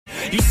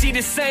You see,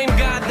 the same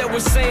God that we're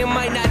saying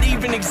might not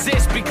even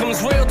exist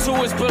becomes real to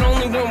us, but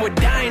only when we're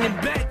dying in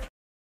bed.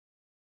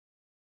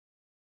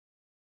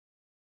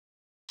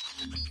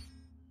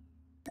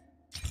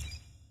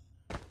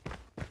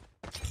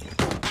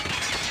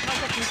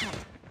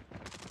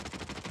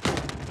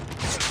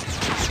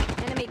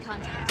 Enemy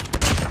contact.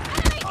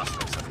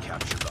 Hostiles have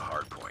captured the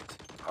hard point.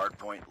 Hard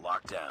point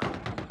locked down.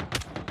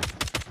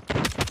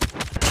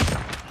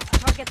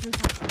 Target's in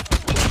sight.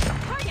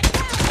 Target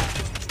down!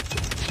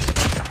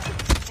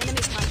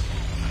 Enemy contact.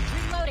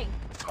 Reloading.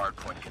 Hard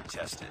point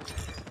contested.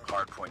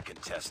 Hard point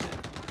contested.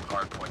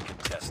 Hard point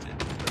contested.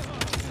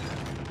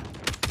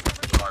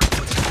 Hard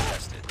point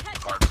contested.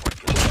 Hard point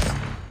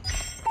contested.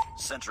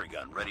 Sentry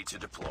gun ready to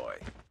deploy.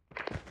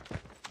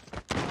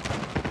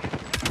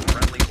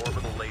 Friendly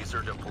orbital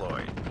laser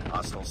deployed.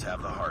 Hostiles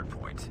have the hard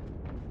point.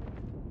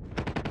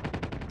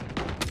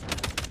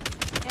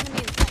 Enemy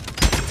in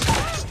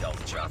sight.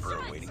 Stealth chopper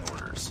awaiting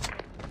orders.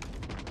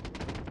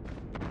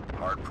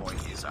 Hard point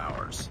is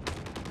ours.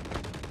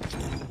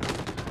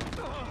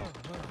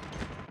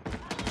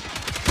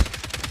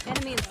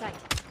 Enemy in sight.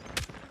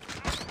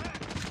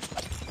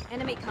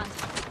 Enemy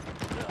contact.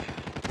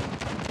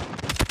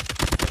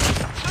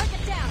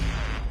 Target down.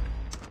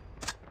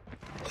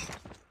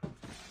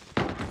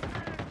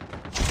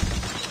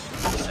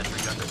 Sentry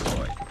gun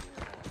deployed.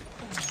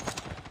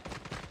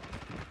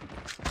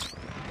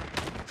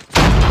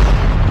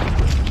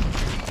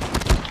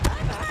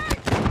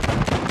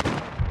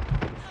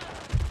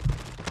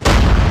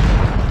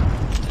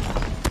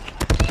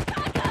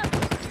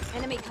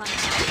 Enemy contact.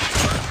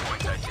 Hard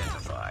point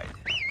identified.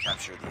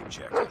 Capture the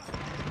objective.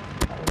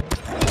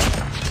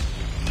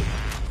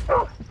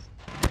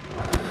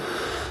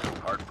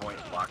 Hard point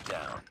locked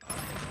down.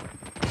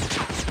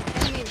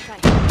 Enemy in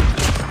sight.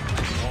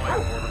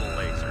 Deploying orbital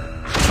laser.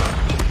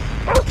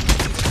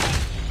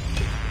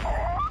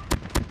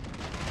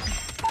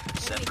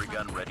 Sentry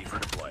gun ready for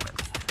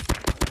deployment.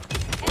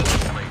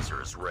 Orbital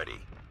laser is ready.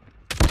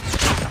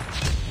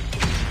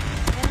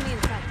 Enemy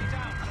in sight.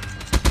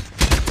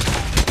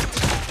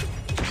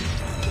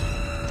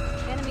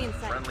 Enemy in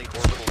sight. Friendly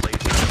orbital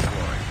laser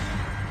deployed.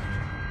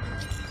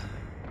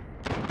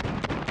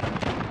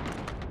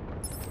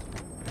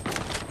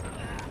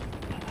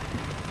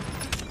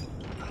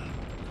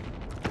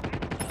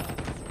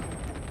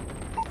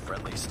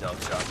 Friendly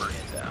stealth chopper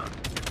inbound.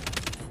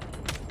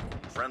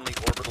 Friendly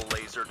orbital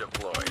laser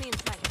deployed. Enemy in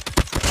sight.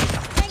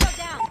 Tango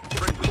down.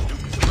 Friendly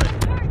nukes ready.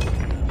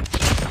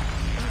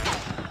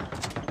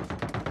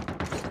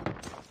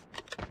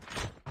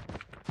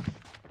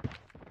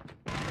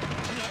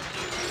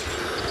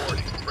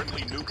 Warning,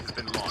 friendly nuke has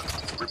been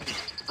launched. Repeat,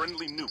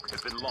 friendly nuke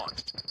has been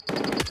launched.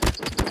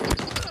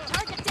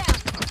 Target down.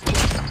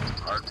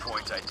 Hard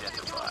point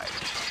identified.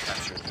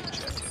 Capture the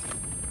objective.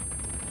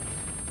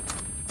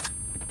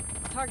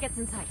 Target's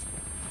in sight.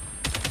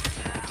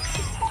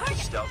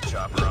 Stealth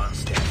chopper on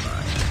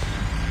standby.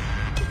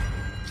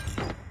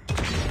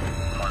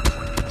 Hard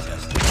point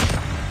contested.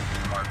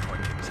 Hard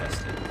point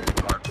contested.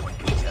 Hard point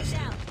contested.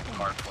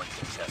 Hard point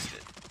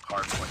contested.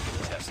 Hard point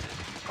contested.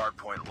 Hard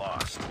point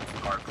lost.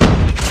 Hard point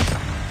contested.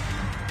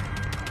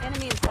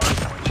 Enemy in Hard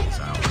sight. point is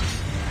ours.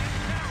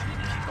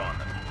 Keep on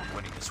them. We're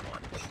winning this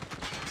one.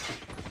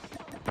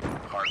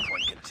 Hard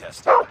point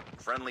contested.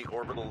 Friendly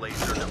orbital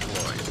laser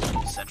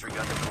deployed. Sentry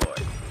gun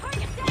deployed.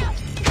 Target down.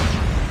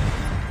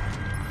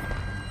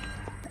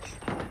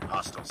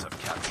 Hostiles have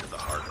captured the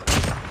hard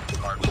point.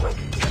 Hard point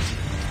contested.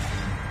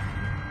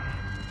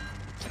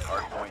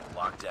 Hard point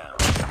locked down.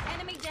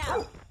 Enemy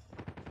down.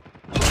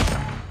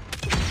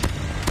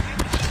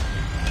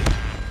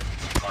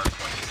 Hard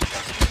point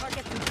contested.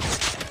 Target's in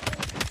sight.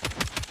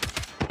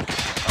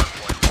 Hard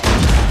point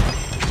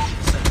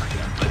locked. Sentry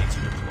gun ready to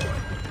deploy.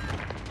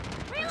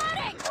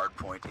 Reloading. Hard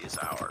point is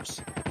ours.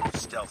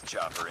 Stealth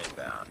chopper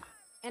inbound.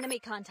 Enemy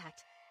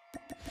contact.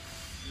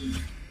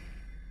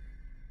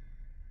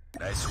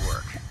 Nice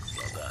work.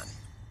 Well done.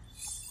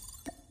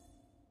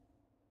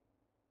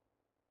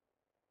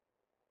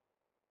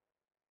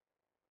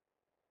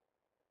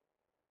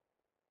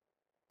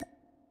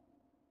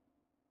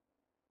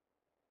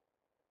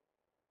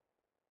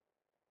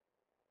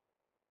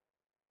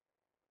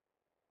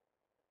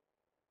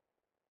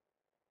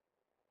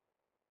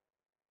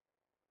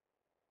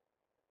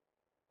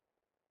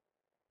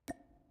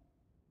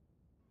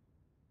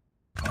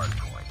 Hard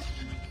point.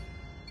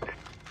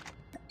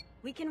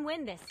 We can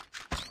win this.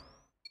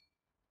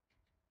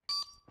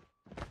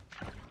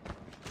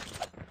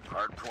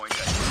 Hard point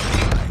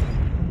identified.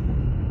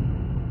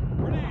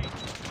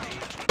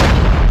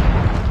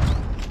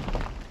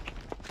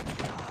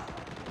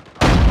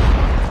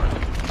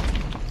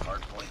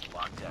 Hard point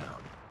locked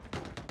down.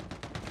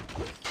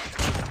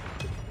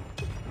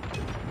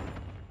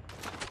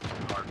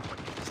 Hard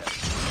point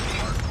contested.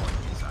 Hard point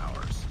is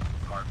ours.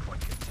 Hard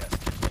point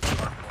contested.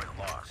 Hard point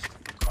lost.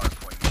 Hard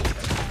point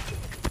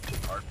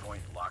contested. Hard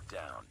point locked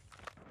down.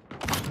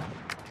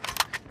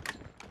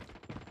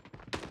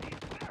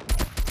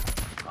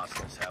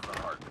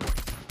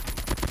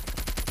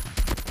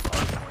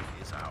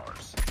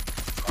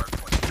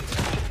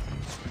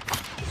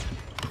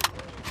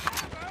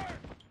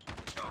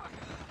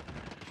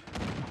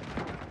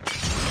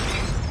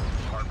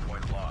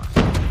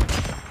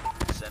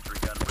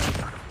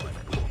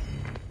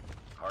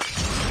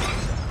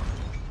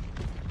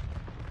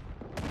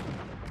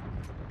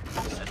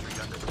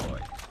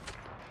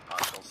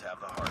 have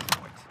the hard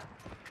point.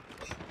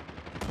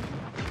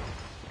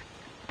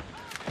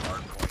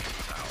 Hard point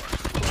is ours.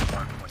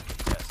 Hard point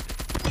contested.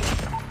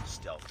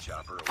 Stealth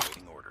chopper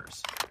awaiting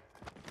orders.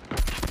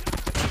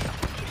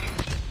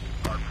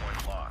 Hard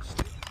point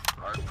lost.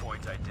 Hard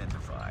point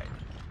identified.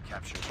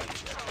 Capture the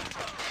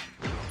objective.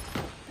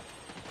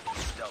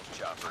 Stealth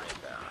chopper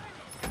inbound.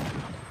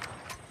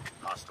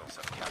 Hostiles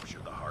have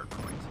captured the hard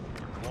point.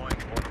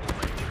 Deploying orbital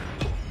laser.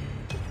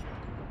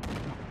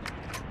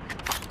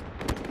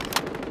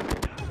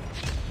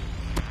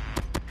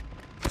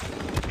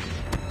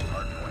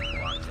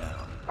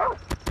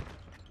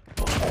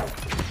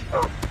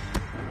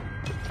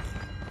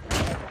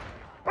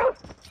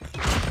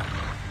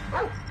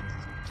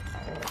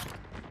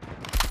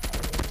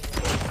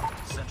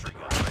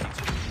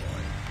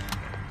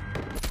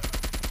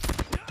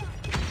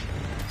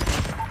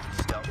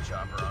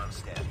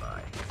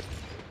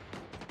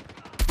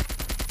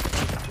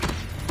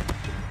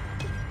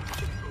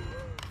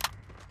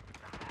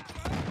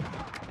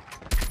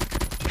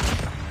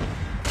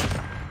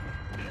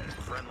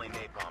 Friendly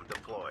napalm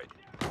deployed.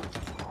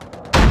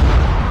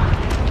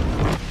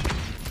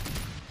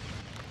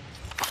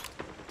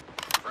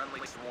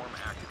 Friendly swarm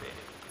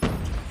activated.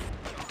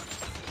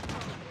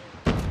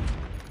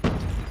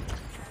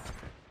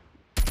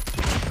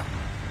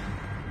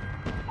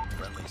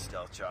 Friendly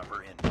stealth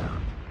chopper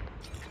inbound.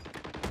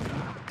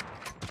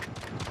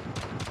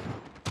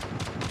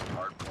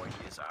 Hard point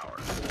is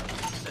ours.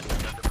 Sentry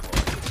gun deployed.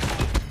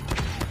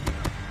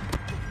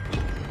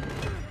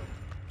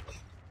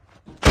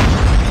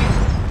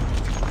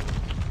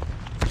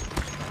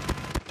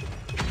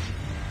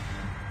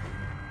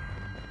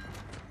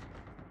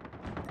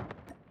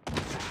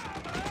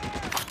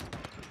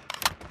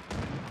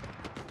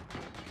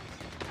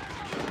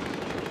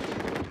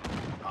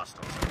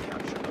 Hostiles have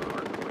captured the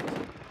hard point.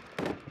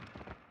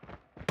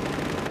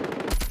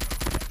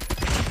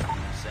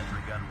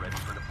 Sentry gun ready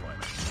for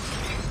deployment.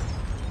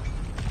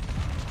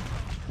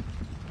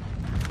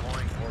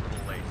 Deploying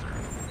orbital laser.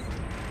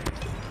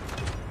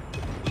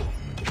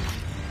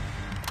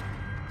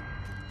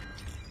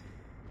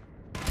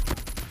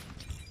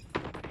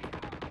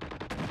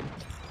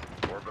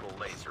 Orbital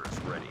laser is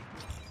ready.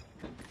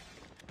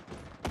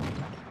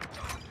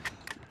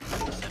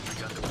 Sentry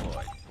gun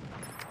deployed.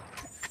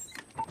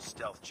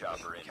 Stealth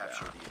chopper in.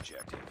 Capture the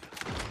objective.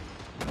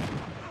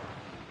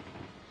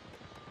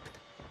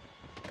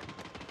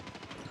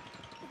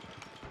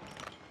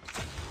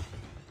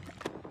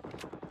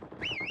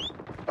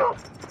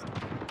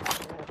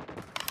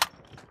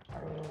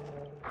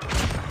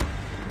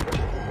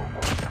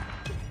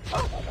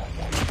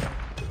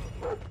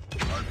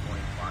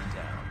 Hardpoint locked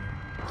down.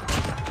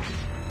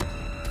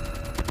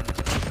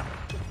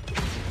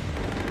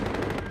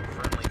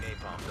 Friendly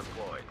napalm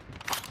deployed.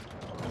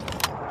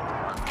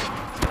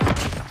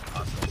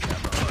 Hostiles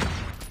have the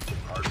hardpoint.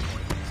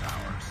 Hardpoint is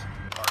ours.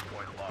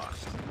 Hardpoint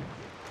lost.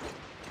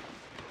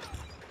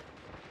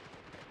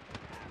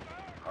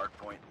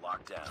 Hardpoint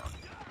locked down.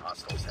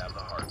 Hostiles have the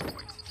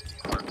hardpoint.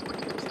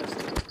 Hardpoint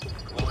contested.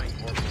 Deploying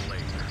orbital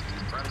laser.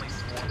 Friendly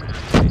swarm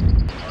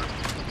activated.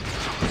 Hardpoint is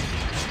ours.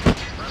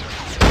 Friendly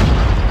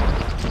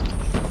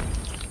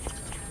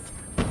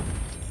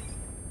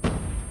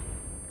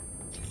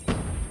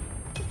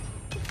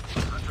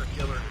Hunter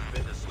killer has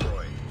been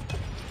destroyed.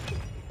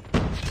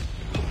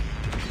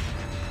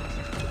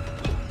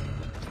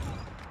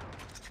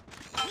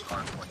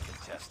 Hardpoint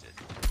contested.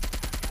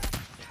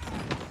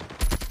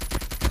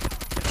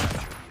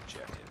 Capture the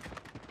objective.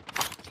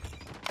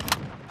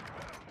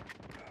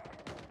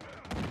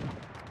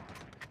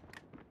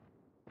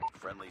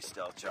 Friendly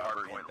stealth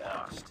chopper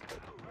lost.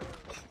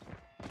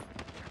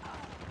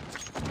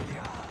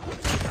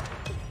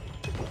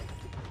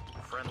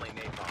 Friendly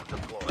napalm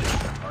deployed.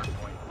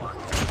 Hardpoint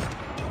locked down.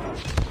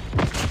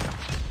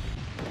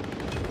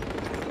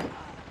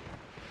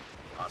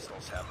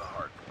 Hostiles have the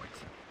hardpoint.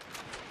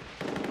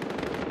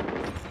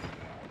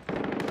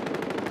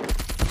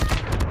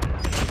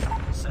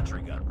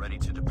 Sentry gun ready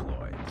to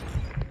deploy.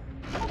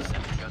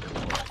 Sentry gun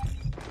deployed.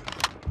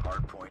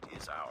 Hardpoint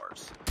is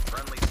ours.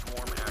 Friendly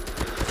swarm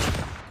activated.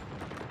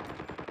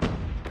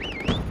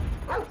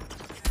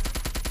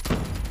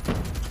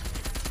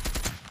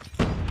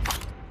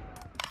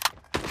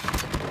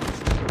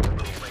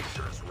 Orbital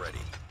laser is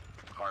ready.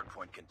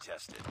 Hardpoint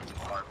contested.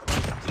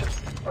 Hardpoint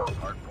contested.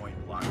 Hardpoint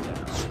locked down.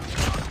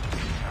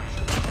 Hostiles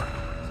capture the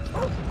hardpoint.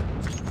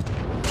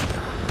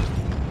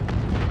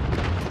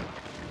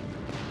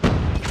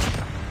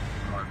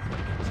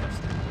 Hardpoint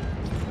contested.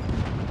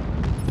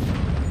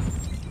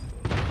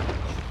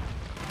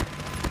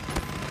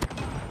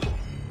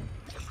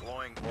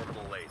 Deploying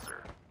orbital laser.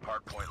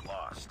 Hardpoint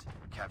lost.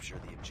 Capture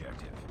the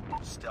objective.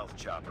 Stealth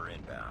chopper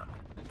inbound.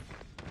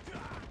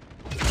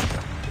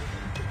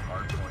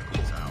 Hardpoint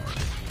is ours.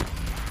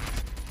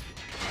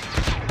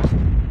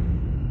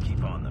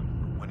 Keep on them.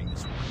 We're winning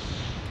this one.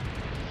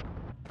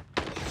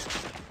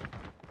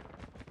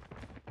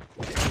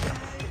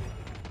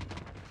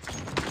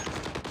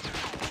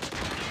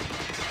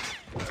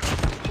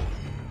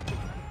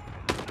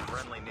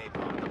 Friendly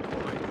napalm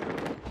deployed.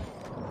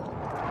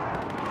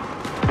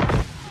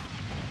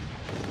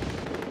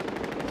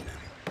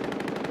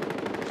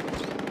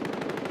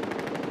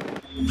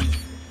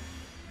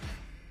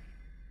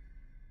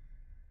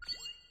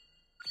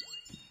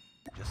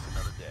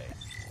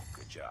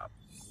 job.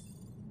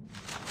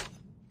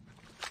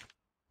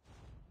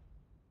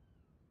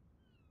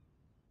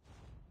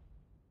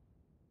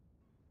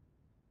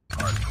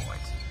 Hardpoint.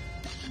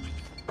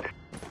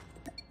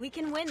 We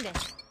can win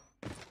this.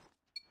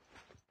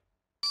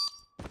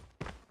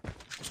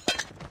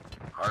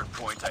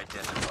 Hardpoint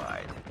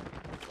identified.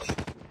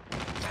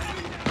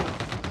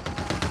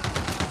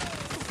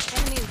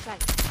 Enemy in sight.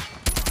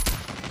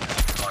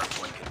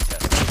 Hardpoint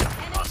contested.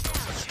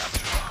 Hostiles have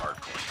captured the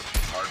hardpoint.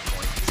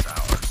 Hardpoint is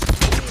ours.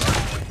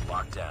 Hardpoint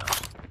locked down.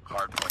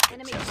 Hardpoint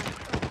Enemy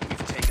contested.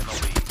 We've taken the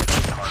lead.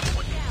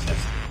 Hardpoint contested.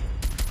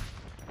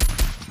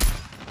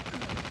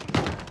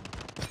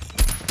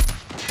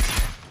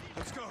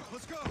 Let's go,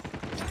 let's go!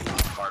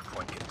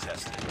 Hardpoint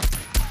contested.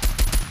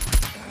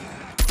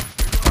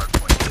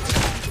 Hardpoint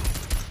contested.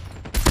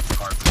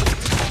 Hardpoint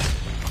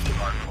contested.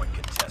 Hardpoint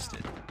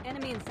contested.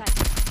 Enemy in sight.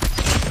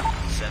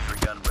 Sentry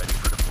gun ready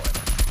for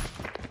deployment.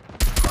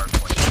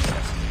 Hardpoint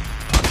contested.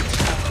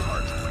 Hostiles have the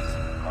hardpoint.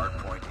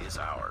 Hardpoint is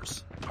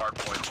ours.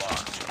 Hardpoint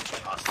lost.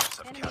 Hostiles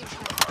have Enemy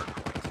captured the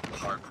hardpoint.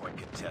 Hardpoint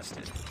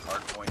contested.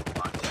 Hardpoint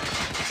locked down.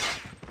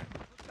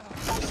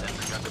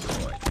 Sentry gun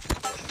deployed.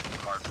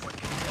 Hardpoint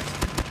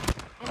contested.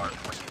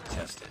 Hardpoint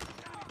contested.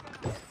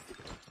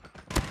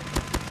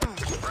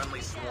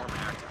 Friendly swarm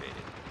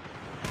activated.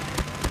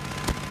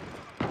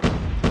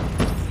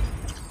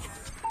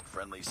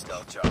 Friendly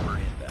stealth chopper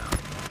inbound.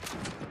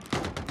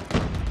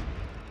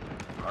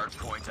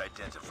 Hardpoint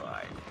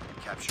identified.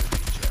 Capture the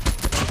objective.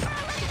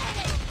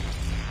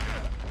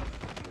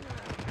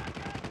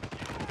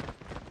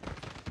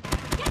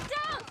 Get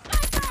down,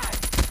 sniper!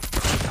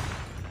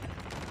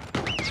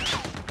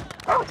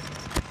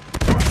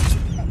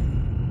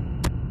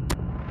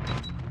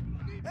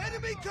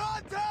 Enemy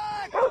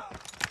contact!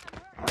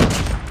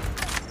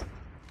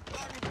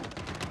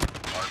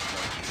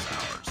 Hardpoint is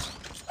ours.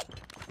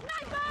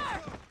 Sniper!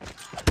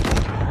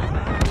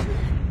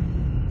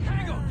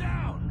 Tango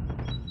down!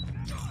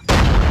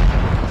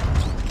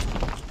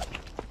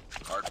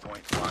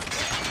 Hardpoint locked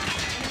down.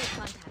 Enemy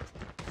contact.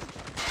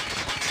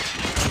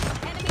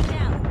 Enemy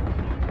down.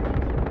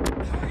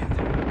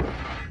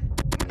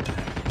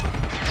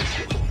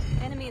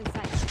 Enemy in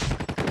sight.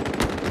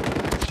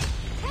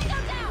 Tango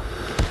down!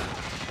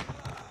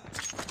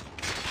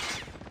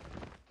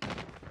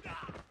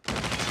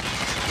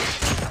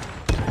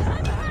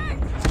 I'm hurt!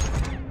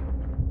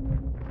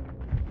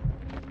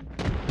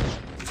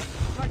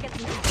 Target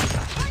down!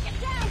 Target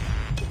down!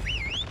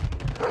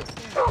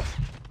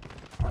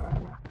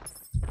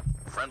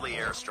 Friendly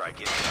airstrike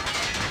incoming.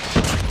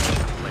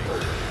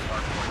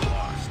 Hardpoint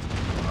lost.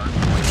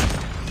 Hardpoint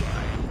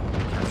identified.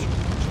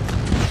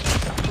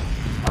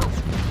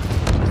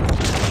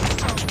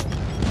 Capture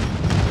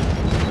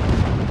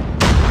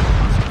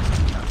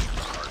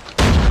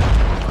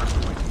the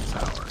hardpoint is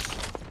ours.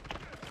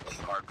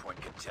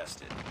 Hardpoint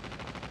contested.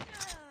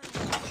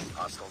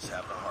 Hostiles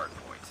have the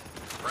hardpoint.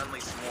 Friendly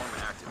swarm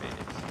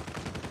activated.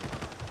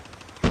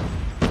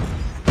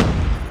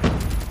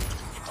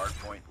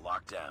 Hardpoint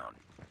locked down.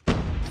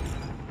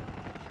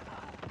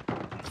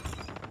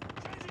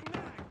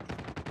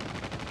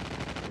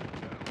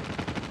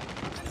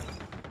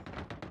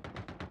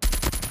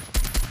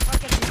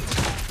 Target down.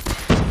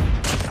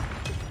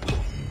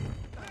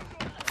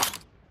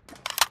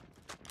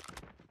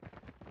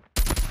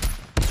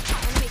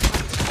 Enemy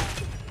contact.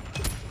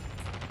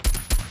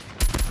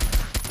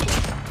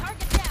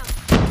 Target down.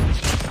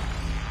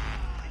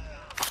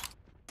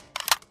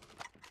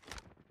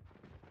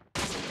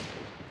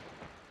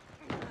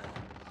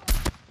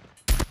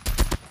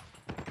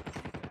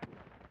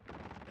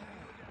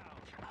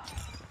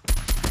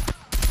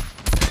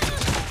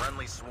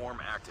 Friendly swarm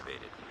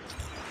activated.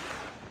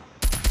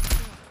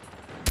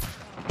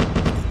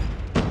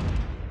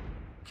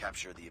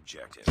 Capture the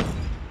objective.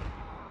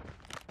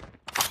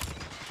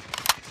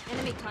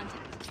 Enemy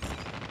contact.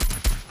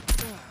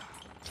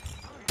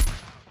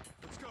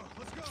 Let's go,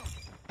 let's go!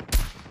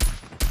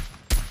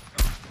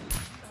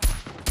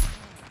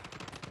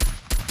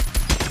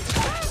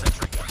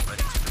 Sentry gun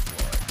ready to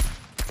deploy.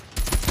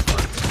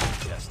 Hardpoint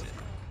contested.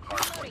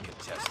 Hardpoint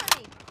contested.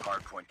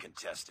 Hardpoint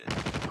contested.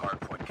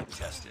 Hardpoint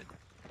contested.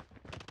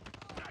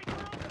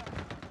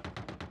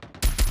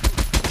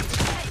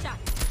 Headshot.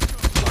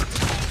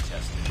 Hardpoint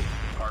contested.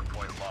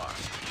 Hardpoint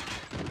lost.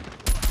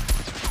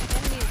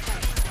 Enemy in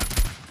sight.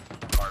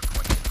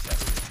 Hardpoint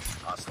contested.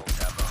 Hostiles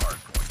have the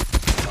hardpoint.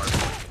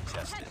 Hardpoint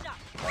contested.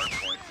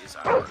 Hardpoint is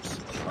ours.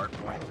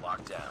 Hardpoint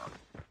locked down.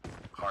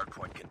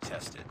 Hardpoint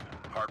contested.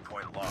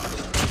 Hardpoint lost.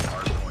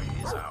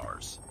 Hardpoint is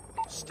ours.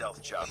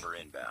 Stealth chopper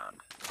inbound.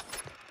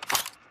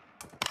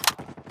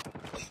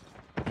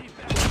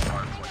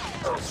 Hardpoint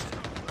contested.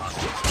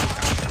 Hostiles have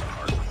captured the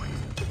hardpoint.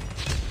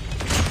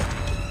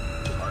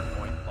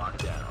 Hardpoint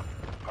locked down.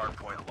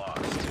 Hardpoint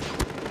lost.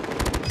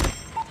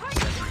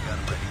 Sentry gun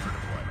ready for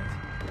deployment.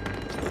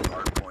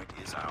 Hardpoint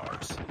is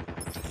ours.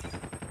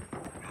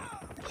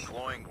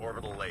 Deploying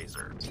orbital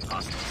laser.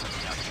 Hostiles have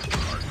captured the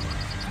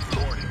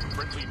hardpoint. Warning,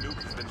 friendly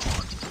nuke has been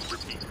launched.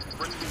 Repeat,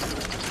 friendly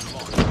nuke has been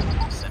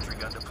launched. Sentry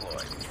gun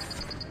deployed.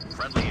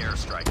 Friendly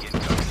airstrike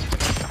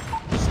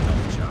incoming.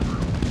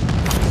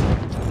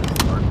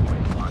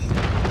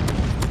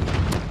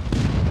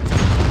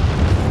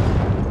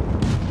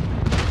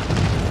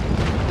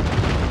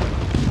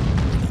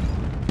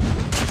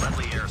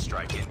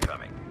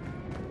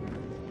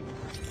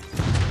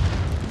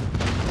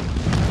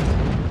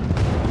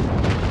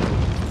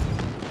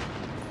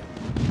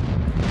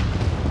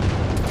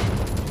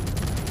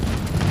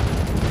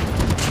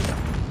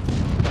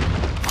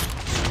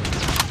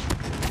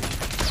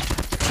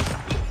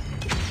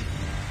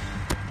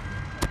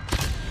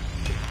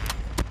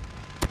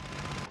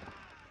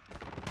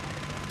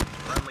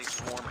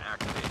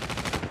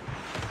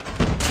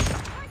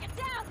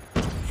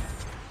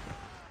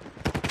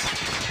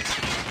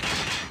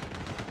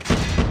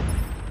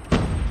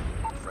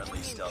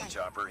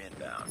 Stealth chopper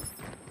inbound.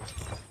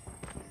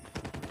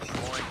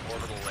 Deploying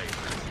orbital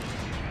laser.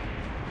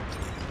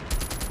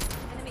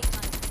 Enemy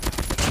contact.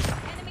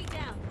 Enemy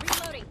down.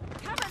 Reloading.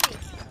 Cover me.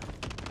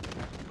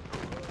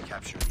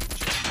 Capture the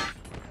objective.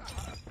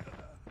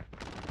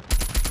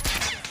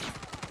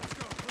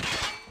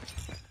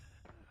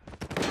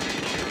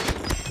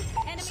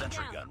 Enemy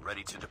Sentry down. gun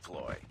ready to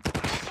deploy.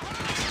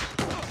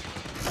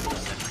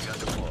 Sentry gun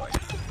deployed.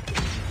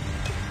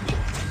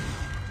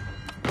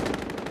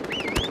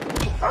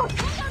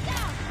 Tango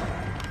down.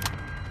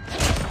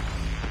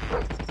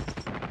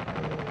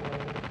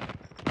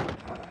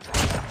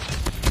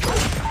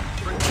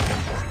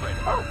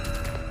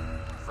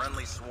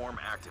 Friendly swarm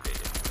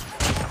activated.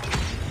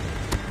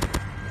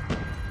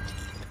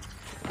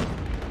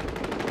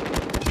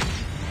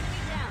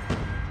 Enemy down.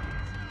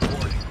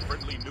 Warning,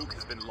 friendly nuke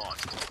has been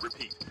launched.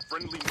 Repeat,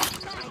 friendly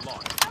nuke has been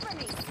launched. Cover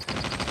me.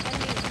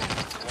 Enemy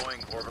attack.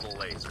 Deploying orbital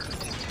laser.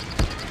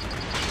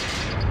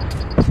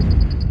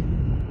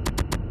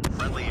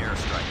 Friendly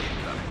airstrike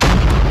incoming.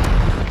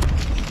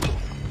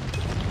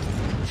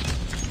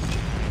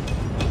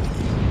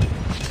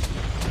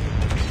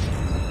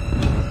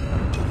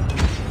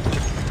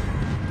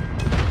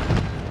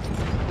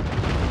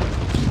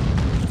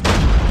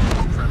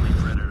 Friendly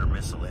Predator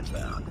missile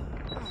inbound.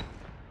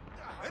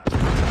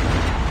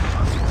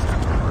 Hostiles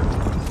have the hard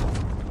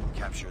point.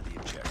 Capture the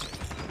objective.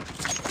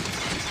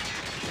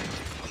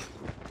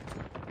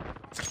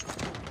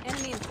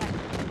 Enemy inside.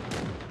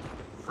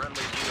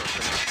 Friendly wheels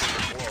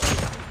deployed.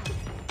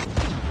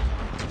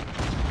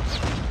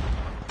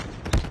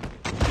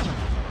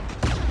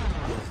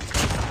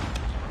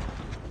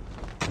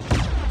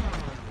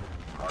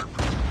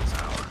 Hardpoint is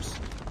ours.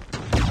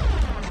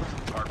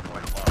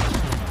 Hardpoint lost.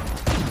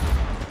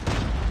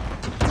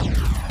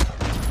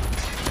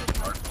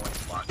 Hardpoint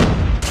locked.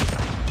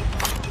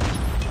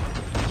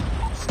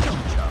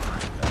 Stealth chopper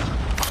inbound.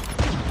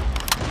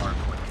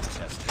 Hardpoint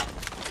contested.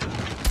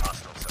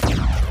 Hostiles have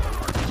captured the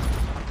hardpoint.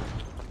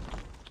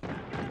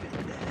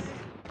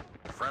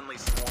 Friendly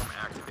swarm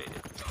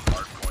activated.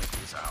 Hardpoint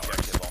is ours.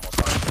 Objective almost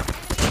hardpoint.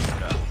 Keep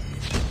it up.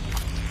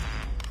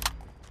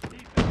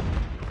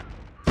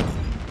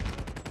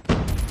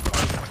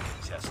 Hardpoint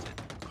contested.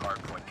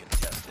 Hardpoint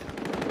contested.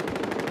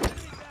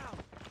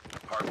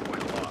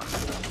 Hardpoint lost.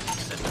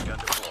 Sentry gun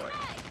deployed.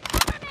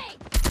 Cover me.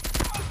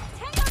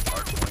 Tango down.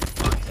 Hardpoint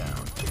locked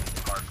down.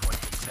 Hardpoint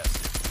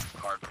contested.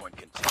 Hardpoint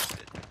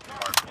contested.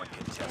 Hardpoint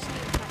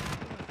contested.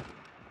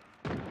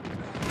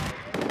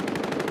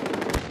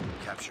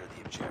 Capture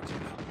the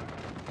objective.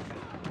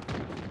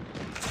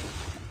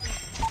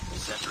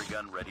 Sentry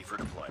gun ready for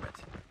deployment.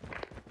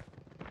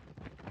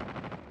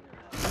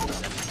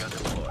 Sentry gun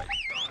deployed.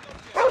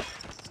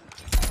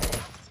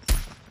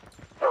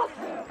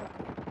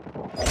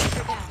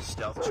 Sentry down.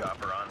 Stealth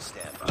chopper on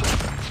standby.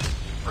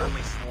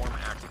 Friendly swarm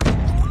activated.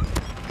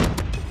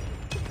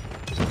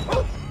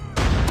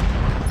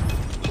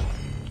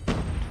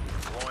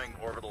 Deploying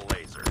orbital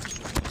laser.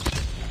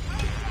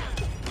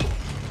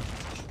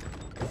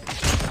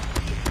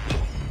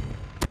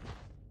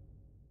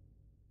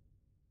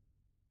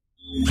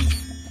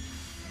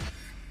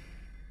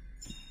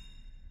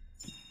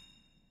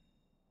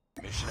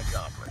 Mission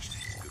accomplished.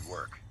 Good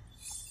work.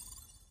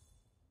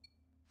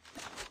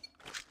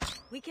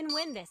 We can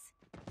win this.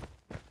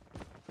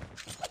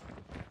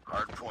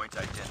 Hardpoint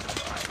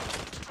identified.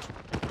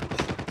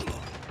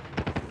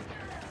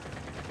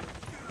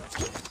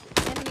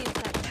 Enemy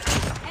inside.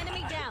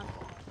 Enemy down.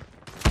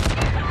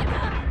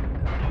 Backup.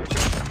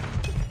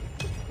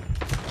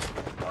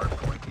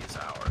 Hardpoint is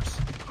ours.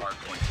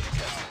 Hardpoint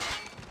contested.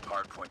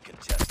 Hardpoint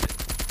contested.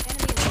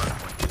 Enemy inside.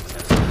 Hardpoint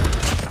contested.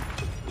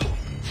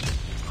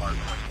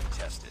 Hardpoint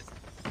contested.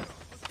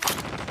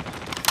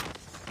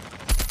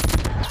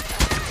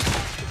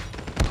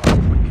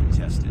 Hardpoint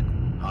contested.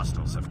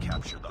 Hostiles have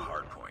captured the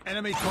hardpoint.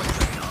 Enemy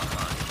contact.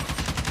 Online.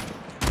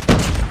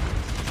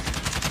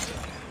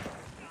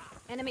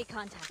 Enemy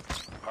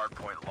contact.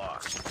 Hardpoint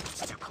lost.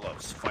 It's too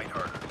close. Fight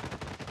harder.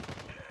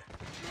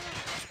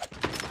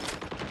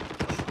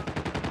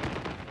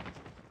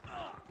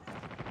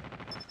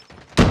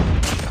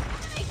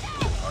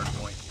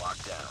 Hardpoint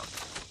locked down.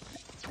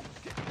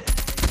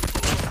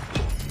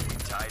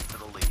 Tied for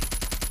the lead.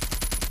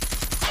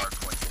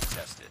 Hardpoint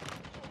contested.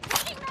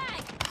 Taking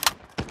mag.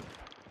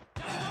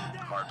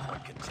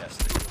 Hardpoint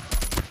contested.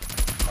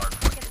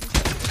 Hardpoint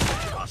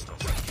contested.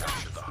 Hostiles have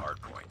captured the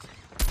hardpoint.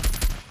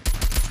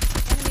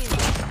 Enemy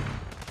inside.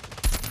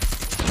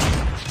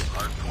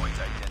 Hardpoint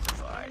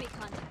identified. Enemy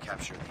contact.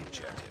 Capture the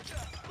objective.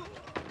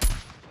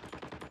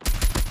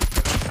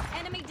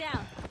 Enemy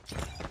down.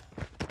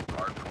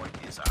 Hardpoint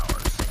is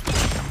ours.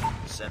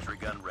 Sentry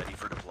gun ready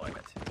for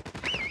deployment.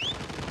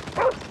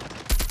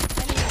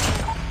 Enemy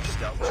inside.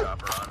 Stealth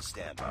chopper on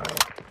standby.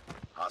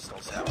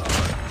 Hostiles have the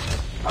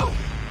hardpoint.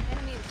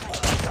 Enemy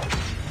inside.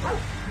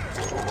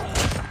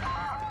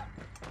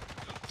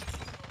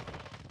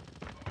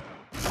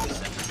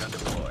 Sentry gun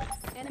deployed.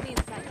 Enemy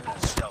inside.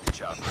 Stealth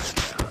chopper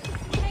down.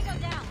 Tango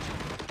down.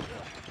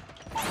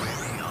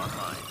 UAV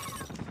online.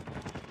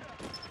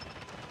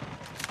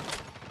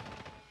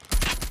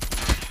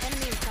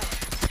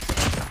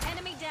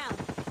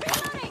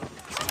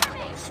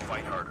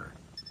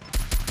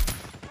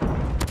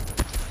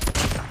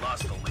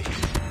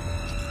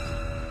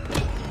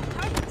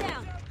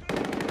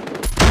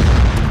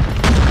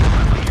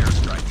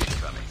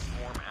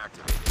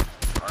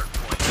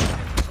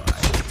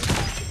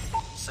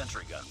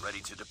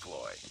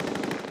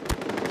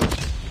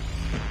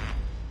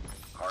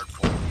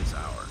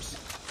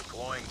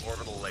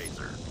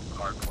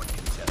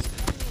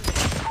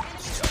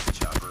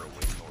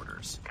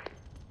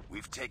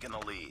 taken the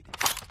lead.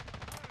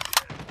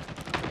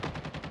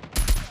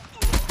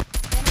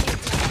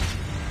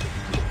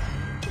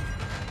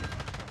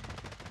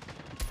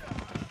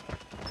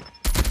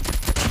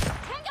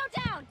 Tango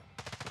down!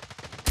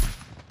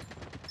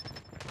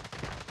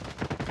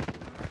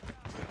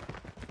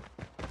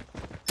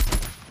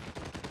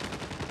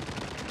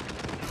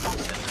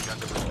 Sensor gun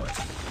deployed.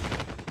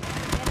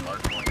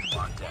 Hardpoint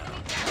locked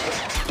down.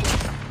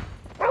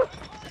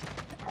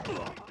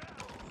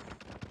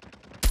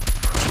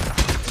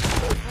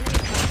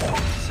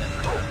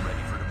 Sensor gun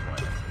ready for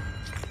deployment.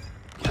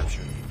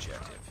 Capture the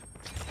objective.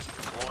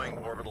 Deploying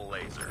orbital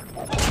laser.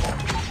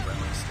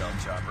 Friendly stealth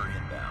chopper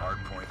inbound.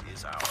 Hardpoint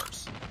is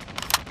ours.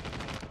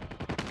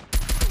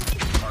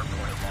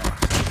 Hardpoint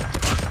lost.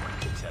 Hardpoint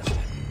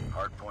contested.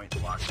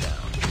 Hardpoint locked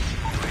down.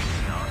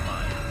 UAV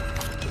online.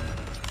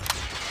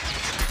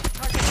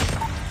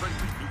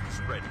 Friendly Nukes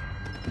ready.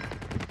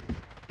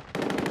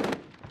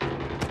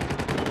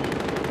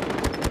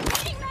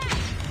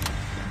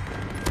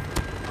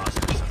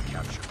 Hostiles have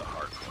captured the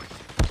hardpoint.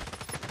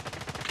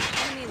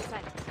 Enemy in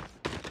sight.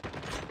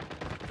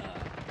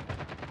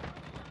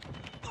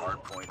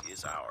 Hardpoint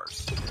is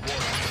ours.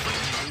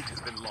 Friendly Nuke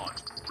has been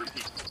launched.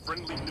 Repeat.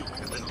 Friendly Nuke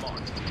has been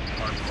launched.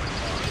 Hardpoint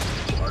lost.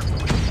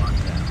 Hardpoint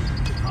locked down.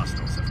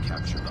 Hostiles have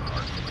captured the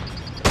hardpoint.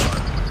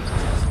 Hardpoint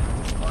contested.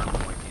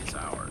 Hardpoint is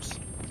ours.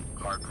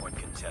 Hardpoint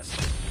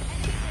contested.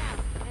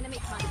 Enemy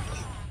contact.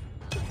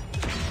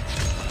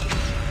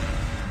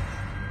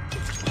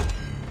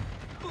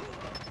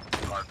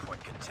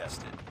 Hardpoint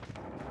contested.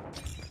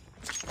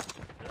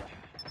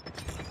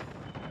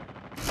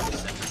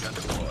 Sensor gun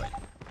deployed.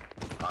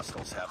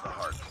 Hostiles have the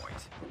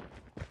hardpoint.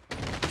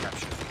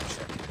 Capture the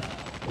objective.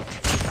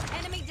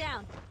 Enemy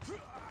down.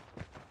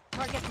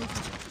 Target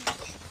contact.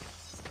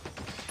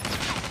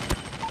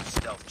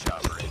 Stealth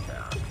chopper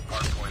inbound.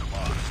 Hardpoint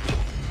lost.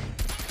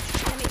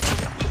 Enemy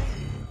contact.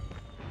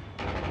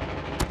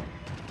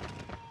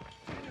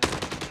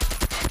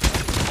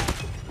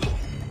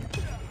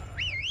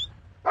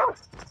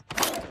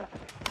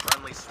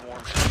 Friendly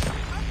swarm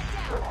activated.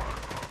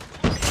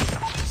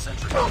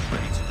 Sentry gun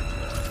ready to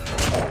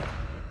deploy.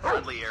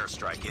 Friendly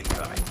airstrike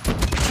incoming.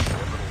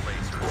 Orbital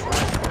lasers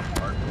ready.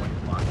 Hardpoint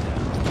locked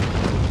down.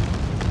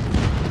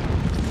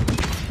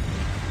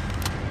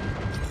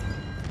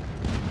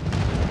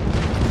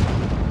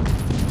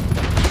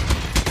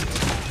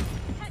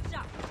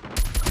 Headshot.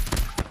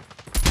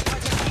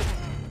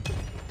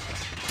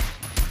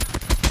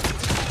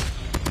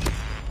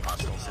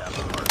 Hostiles have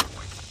the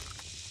hardpoint.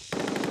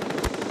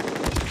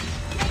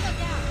 Tango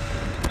down.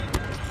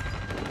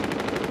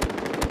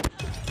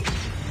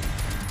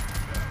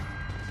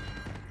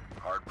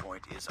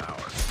 Hardpoint is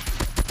ours.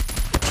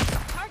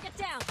 Target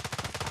down.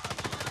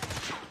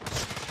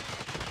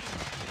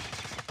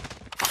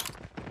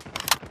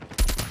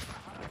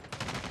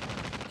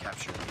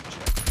 Capture the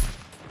objective.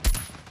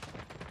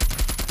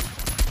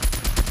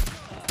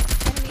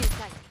 Enemy in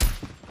sight.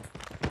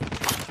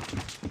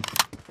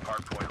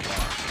 Hardpoint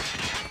lost.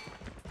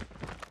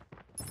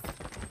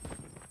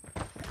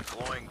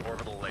 Deploying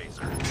orbital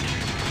laser.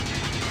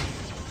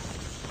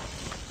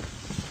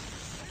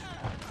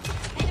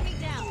 Enemy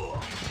down.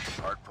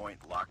 Hardpoint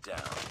locked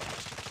down.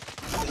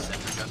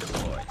 Sentry gun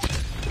deployed.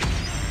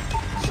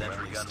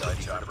 Sentry gun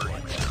ready chopper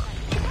inbound.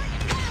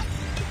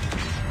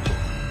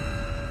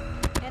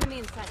 Enemy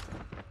in sight.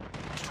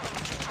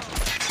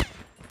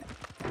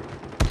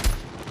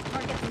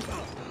 Target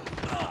contact.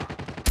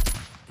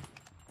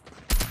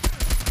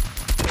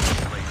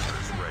 Laser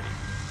is ready.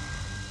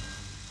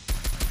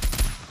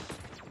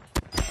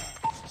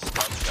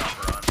 Stealth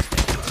chopper on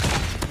standby.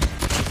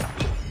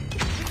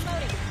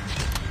 Reloading.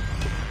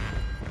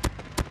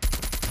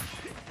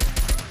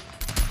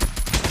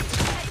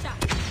 Headshot.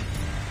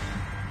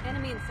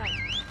 Enemy in sight.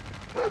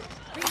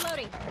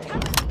 Reloading.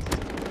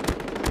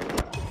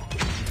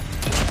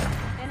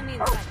 Enemy in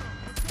sight.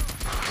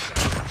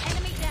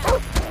 Enemy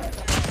down.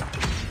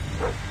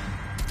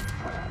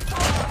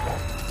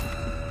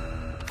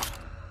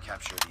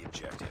 Capture the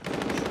objective.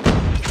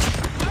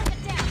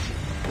 Target down.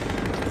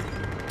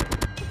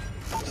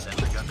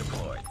 Sentry gun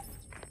deployed.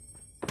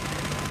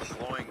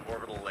 Deploying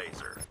orbital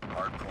laser.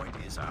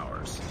 Hardpoint is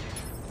ours.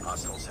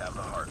 Hostiles have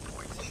the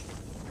hardpoint.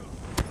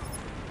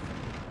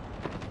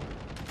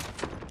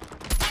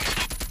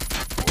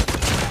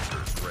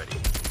 Laser is ready.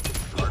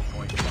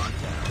 Hardpoint locked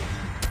down.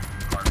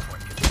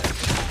 Hardpoint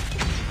contested.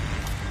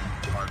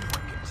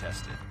 Hardpoint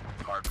contested.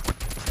 Hardpoint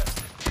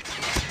contested.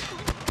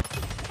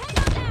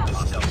 Tango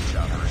down. Stealth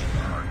chopper in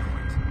the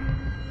hardpoint.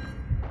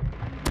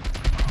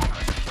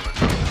 Killer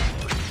drone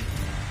deployed.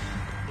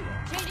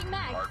 Changing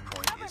mag.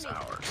 Hardpoint Cover is me.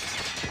 ours.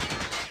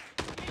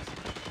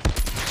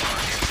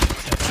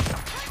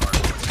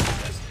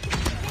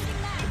 Changing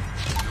mag.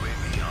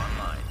 UAV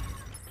online.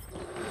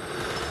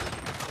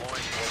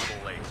 Deploying orbital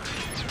laser.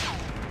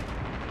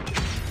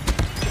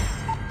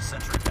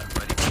 Sentry gun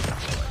ready to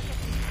deploy.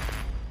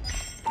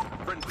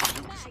 Friendly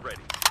Nukes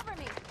ready. Cover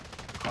me.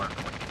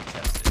 Hardpoint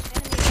contested.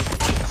 Enemy in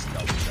sight.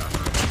 Stealth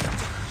chopper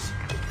sensors.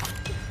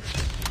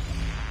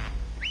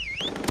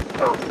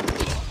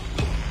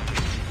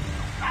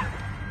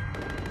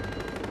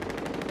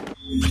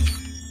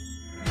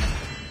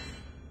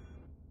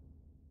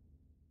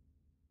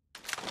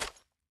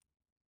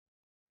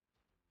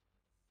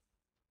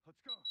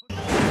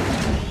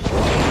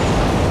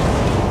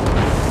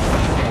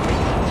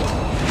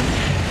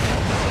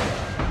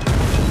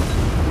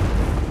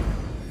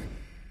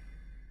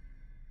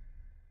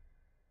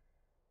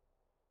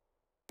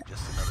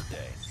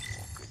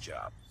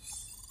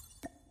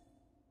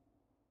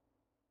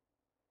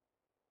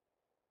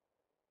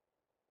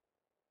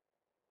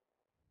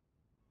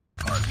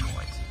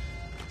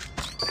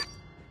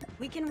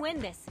 We can win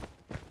this.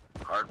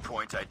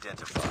 Hardpoint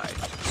identified.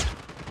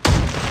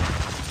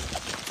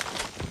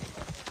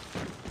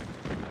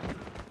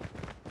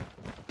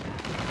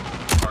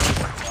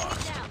 Hardpoint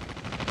lost. Down.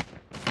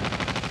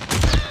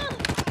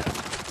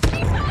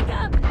 Need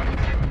backup!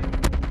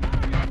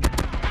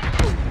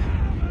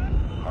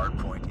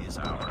 Hardpoint is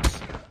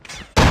ours.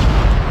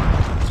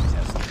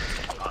 Tested.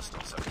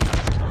 Hostiles have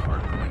captured the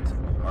hardpoint.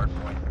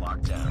 Hardpoint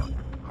locked down.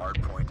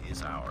 Hardpoint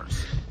is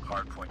ours.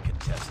 Hardpoint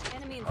contested.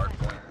 Enemy in sight.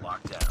 Hardpoint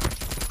locked down.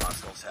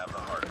 Hostiles have the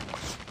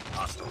hardpoint.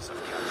 Hostiles have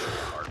captured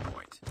the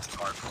hardpoint.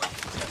 Hardpoint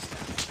contested.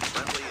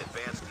 Friendly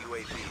advanced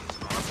UAVs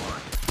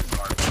online.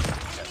 Hardpoint Enemy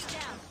contested.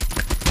 down.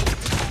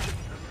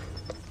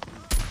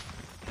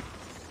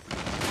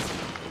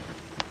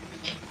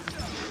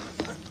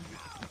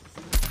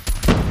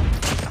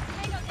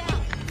 Tango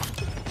down.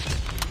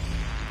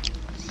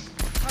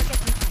 Target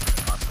in sight.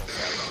 Hostiles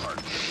have the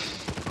hardpoint.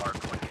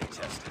 Hardpoint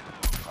contested.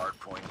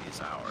 Hardpoint is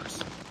ours.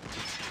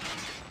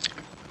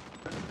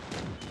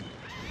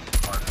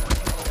 Hardpoint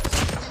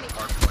contested.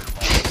 Hardpoint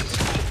lost.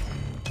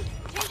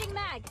 Changing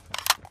mag.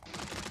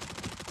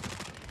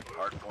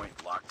 Hardpoint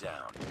locked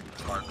down.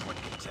 Hardpoint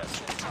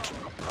contested.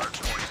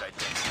 Hardpoint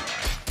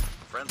identified.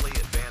 Friendly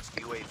advanced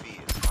UAV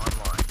is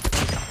online.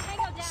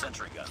 Tango down.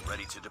 Sentry gun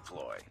ready to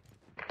deploy.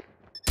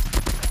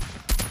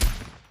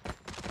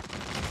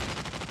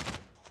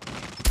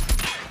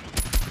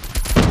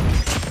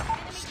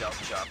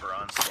 Stealth chopper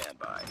on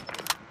standby.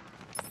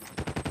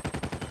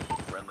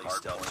 Friendly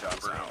stealth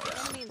chopper inbound.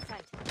 Enemy in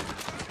sight.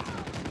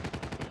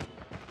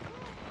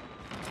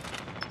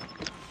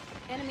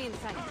 Enemy in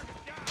sight.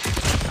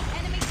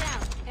 Enemy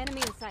down.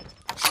 Enemy in sight.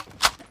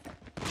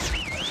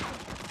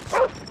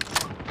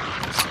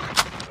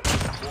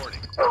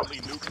 Warning. Friendly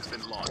nuke has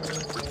been launched.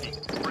 Repeat.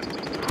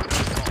 Friendly nuke has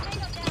been launched.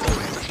 Tango down.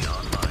 UAV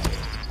online.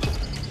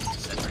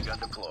 Sentry gun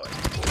deployed.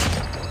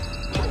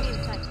 Enemy in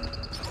sight.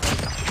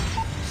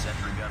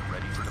 Sentry gun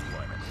ready for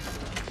deployment.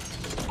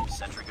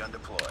 Sentry gun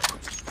deployed.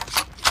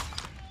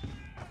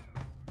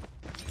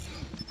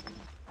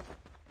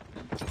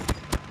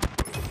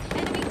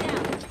 Enemy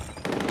down.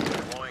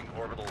 Deploying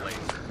orbital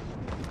laser.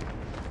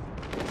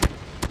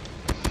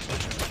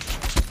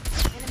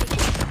 Enemy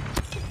down.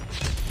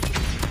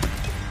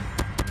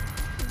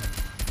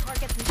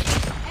 Targets in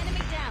sight.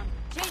 Enemy down.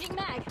 Changing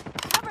mag.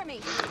 Cover me.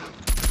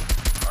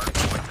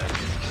 Hardpoint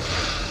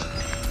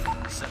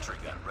identified. Sentry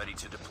gun ready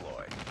to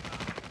deploy.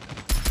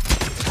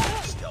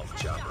 Stealth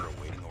chopper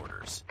awaiting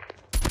orders.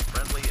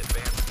 Friendly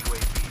advanced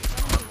UAV is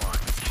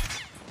online.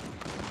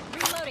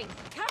 Reloading.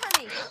 Cover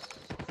me.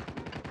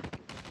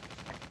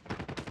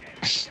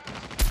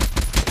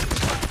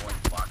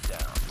 Hardpoint locked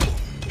down.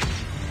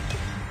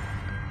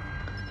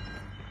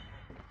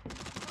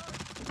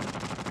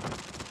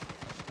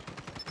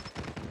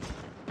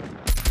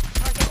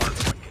 Target.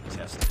 Hardpoint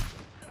contested.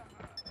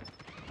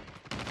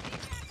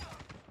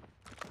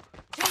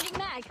 Changing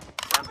mag.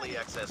 Friendly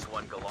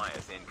XS-1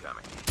 Goliath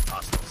incoming.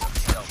 Hostiles have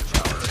stealth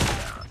chopper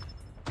inbound.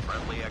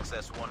 Friendly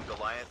XS-1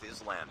 Goliath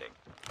is landing.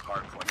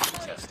 Hardpoint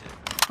contested.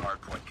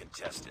 Hardpoint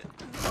contested.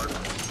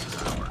 Hardpoint is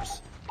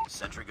ours.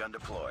 Sentry gun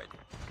deployed.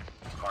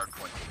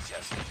 Hardpoint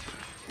contested.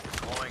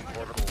 Deploying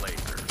orbital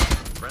laser.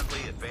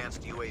 Friendly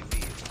advanced UAV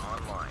is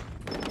online.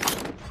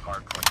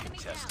 Hardpoint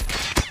contested.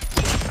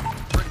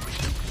 Friendly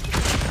nuke.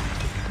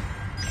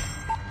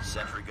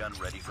 Sentry gun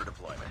ready for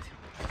deployment.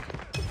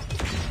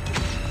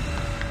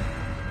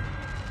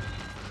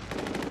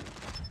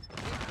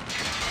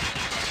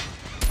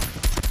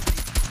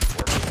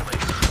 Orbital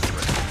laser is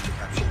ready to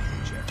capture the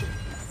objective.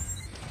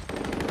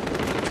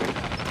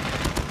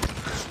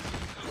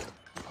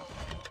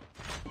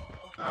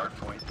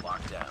 Hardpoint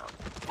locked down.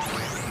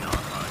 UAV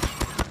online.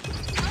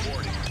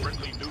 Warning.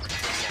 Friendly nuke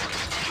has been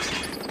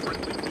launched.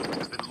 Friendly nuke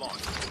has been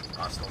launched.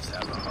 Hostiles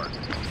have the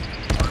hardpoint.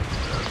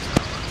 Hardpoint is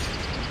ours.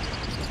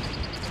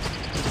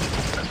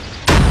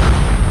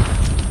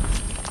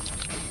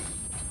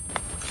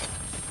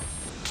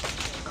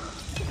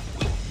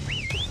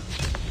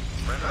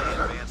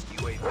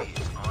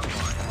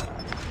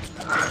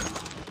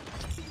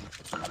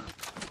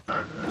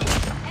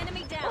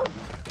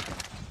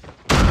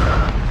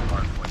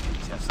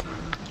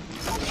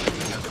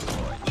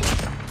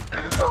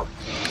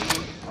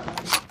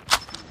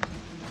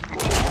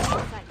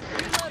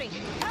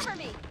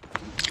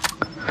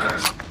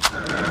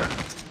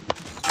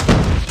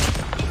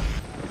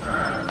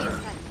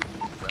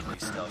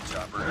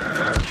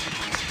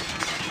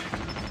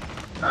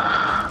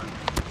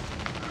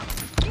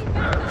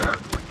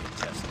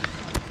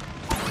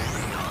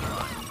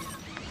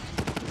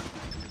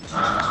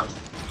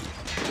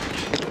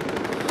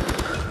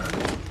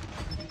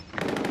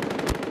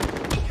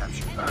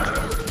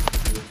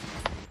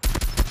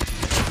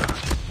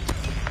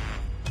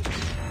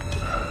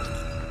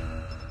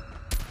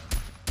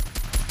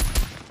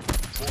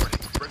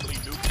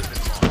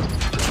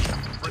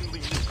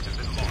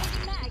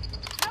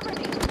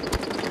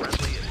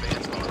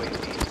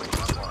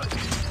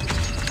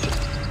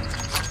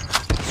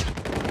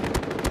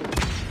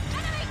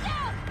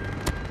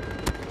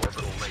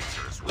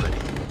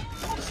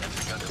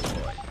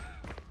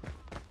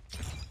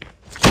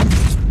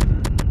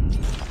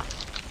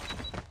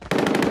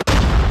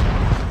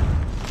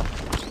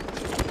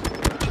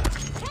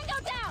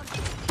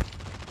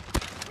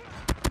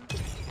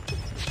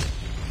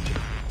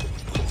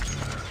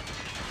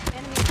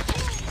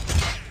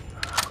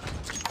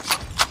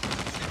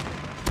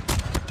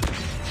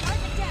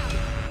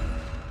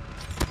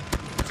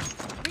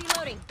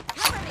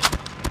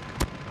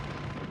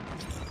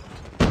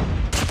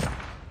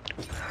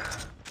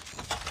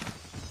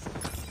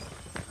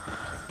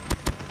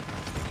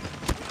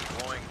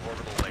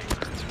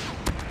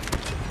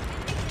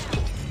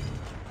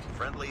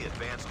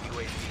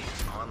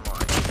 is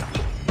online.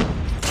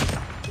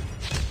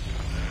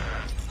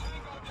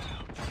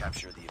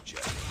 Capture the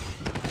objective.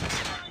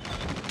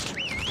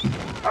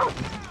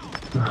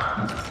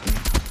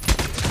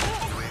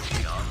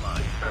 UAV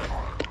online.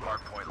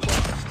 Hardpoint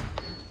lost.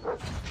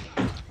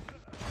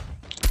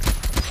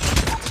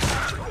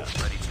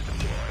 Ready to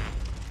deploy.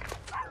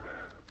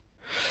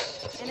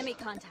 Enemy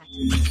contact.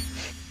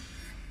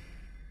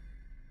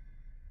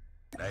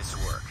 Nice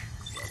work.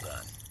 Well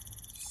done.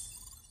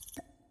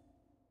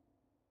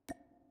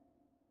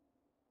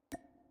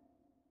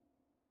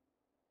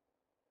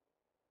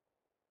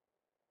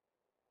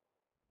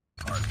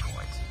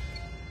 Hardpoint.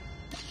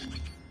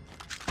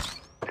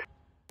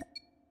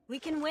 We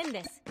can win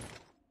this.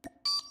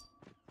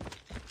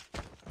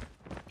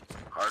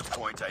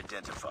 Hardpoint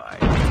identified.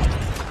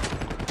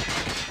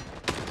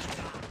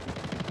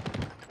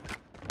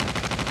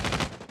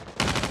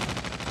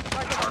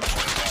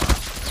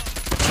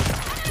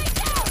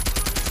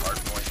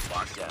 Hardpoint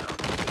locked down.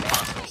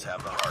 Hostiles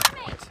have the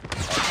hardpoint.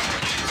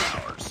 Hardpoint is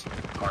ours.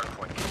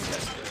 Hardpoint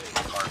contested.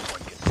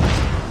 Hardpoint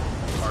contested.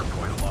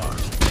 Hardpoint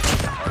lost.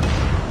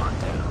 Hardpoint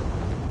locked down.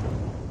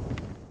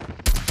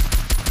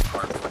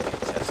 Hardpoint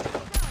contested.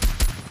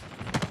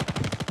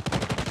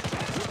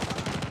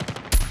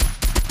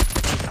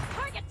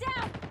 Target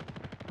down.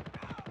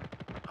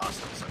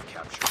 Hostiles have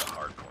captured the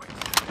hardpoint.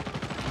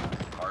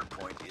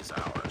 Hardpoint is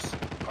ours.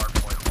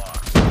 Hardpoint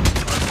lost.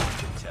 Hardpoint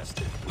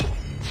contested.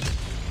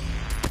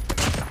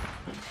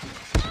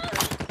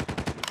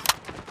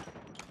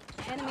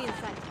 Enemy in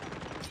sight.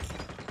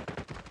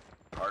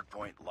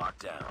 Hardpoint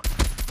locked down.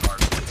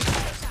 Hardpoint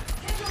contested.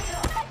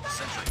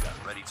 Sentry gun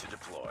ready to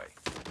deploy.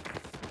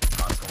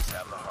 Hostiles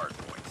have the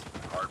hardpoint.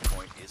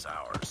 Hardpoint is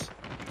ours.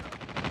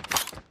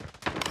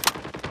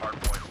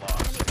 Hardpoint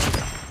lost.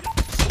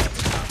 Select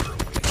number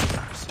awaiting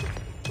orders.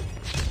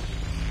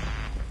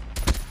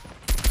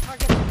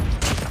 Target.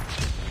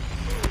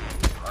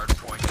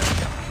 Hardpoint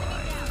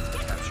identified.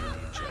 Capture the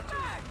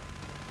objective.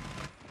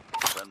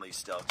 Friendly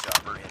stealth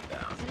chopper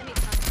inbound. Enemy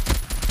contact.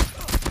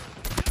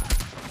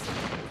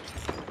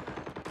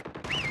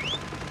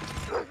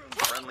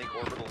 Friendly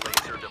orbital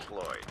laser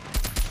deployed.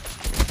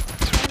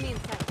 Enemy in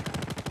sight.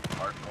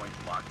 Hardpoint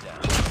locked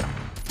down.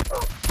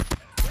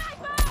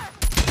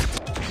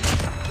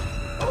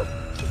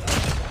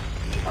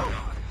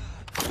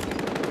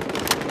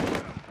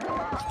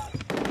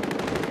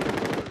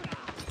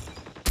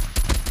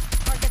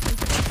 Target in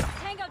sight.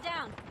 Tango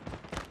down.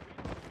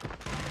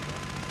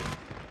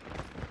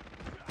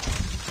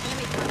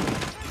 Enemy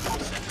contact.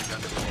 Sentry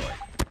gun deployed.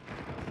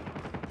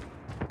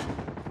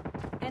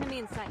 Enemy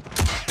in sight.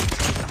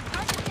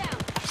 Target down.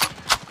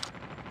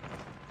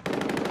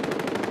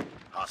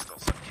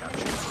 Hostiles have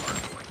captured the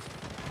hardpoint.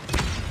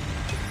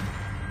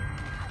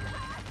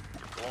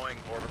 Deploying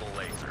orbital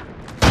laser.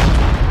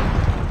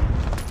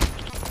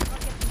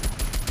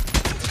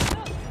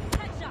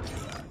 Headshot.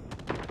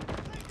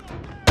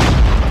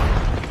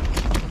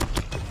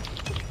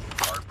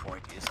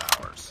 Hardpoint is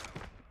ours.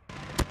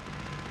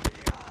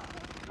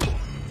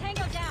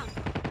 Tango down.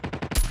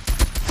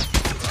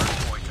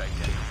 Hardpoint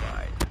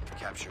identified.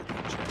 Capture the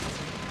objective.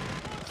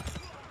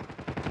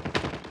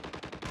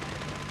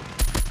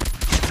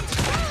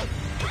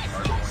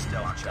 Hardpoint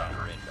stealth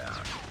chopper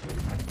inbound.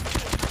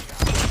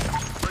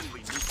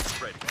 Friendly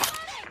Nukes ready.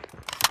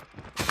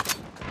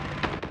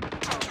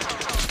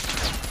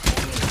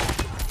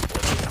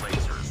 Orbital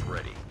laser is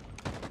ready.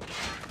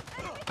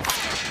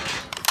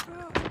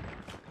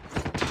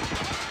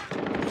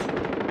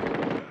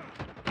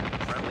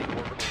 Friendly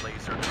orbital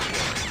laser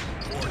deployed.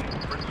 Warning,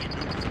 friendly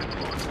nuke has been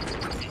launched.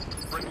 Repeat,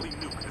 friendly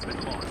nuke has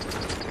been launched.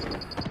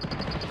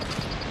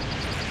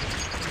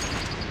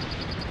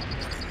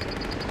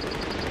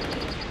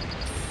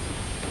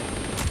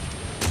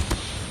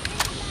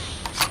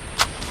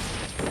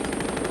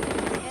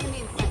 Enemy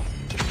in sight.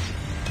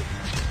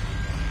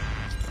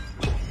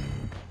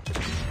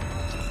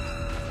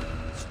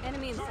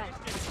 Enemy in sight.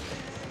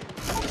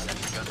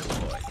 Sentry gun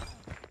deployed.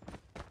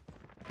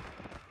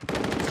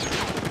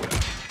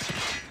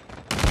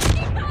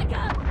 Need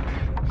backup!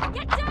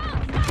 Get down!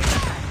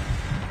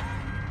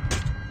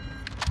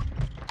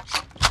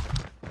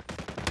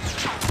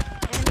 Sniper!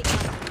 Enemy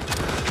contact.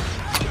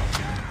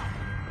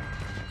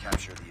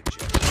 Capture the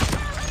objective.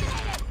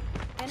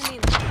 Enemy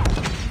in sight.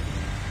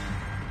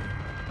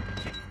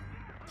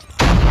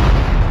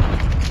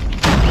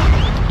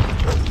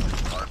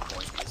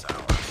 Hardpoint is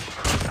ours.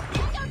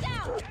 Go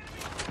down!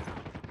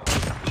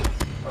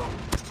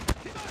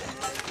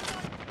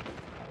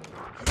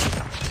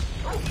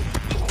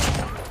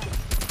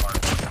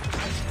 Hardpoint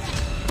contested.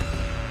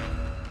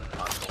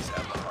 Hostiles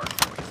have the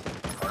hardpoint.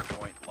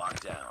 Hardpoint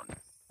locked down.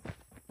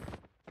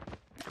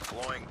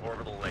 Deploying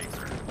orbital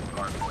laser.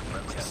 Hardpoint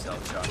friendly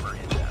stealth chopper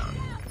inbound.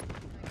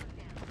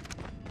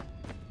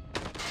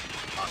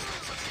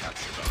 Hostiles have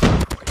captured the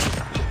hardpoint.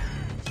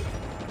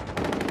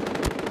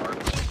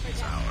 Hardpoint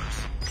is ours.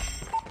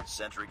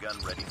 Sentry gun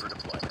ready for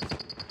deployment.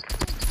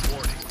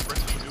 Warning,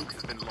 friendly nuke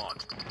has been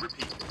launched.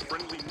 Repeat,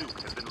 friendly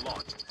nuke has been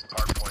launched.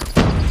 Hardpoint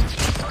locked.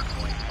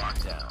 Hardpoint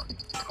locked down.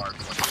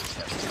 Hardpoint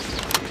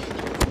contested.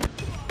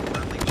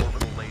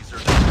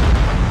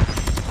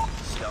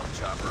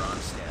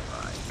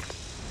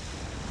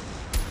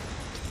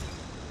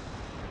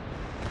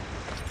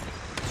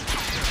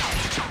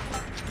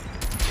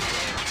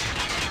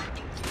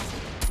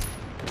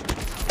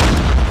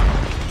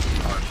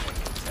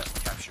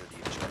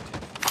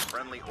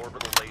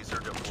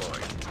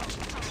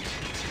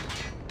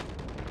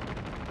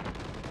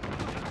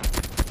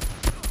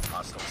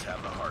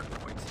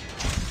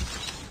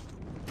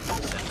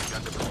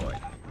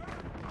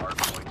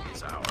 Hardpoint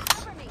is ours.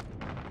 Cover me.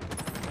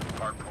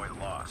 Hardpoint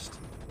lost.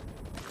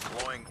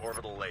 Deploying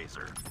orbital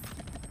laser.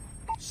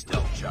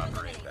 Stealth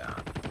chopper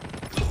inbound.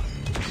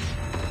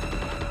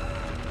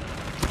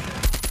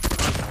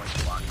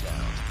 Hardpoint locked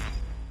down.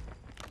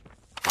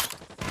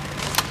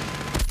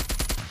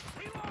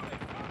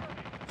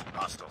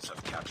 Hostiles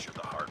have captured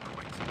the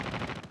hardpoint.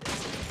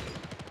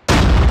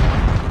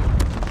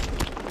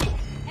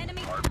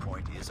 Enemy.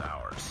 Hardpoint is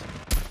ours.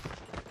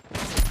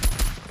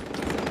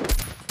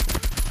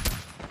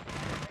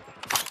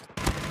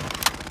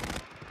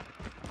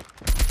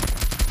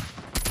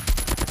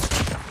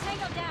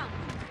 Tango down.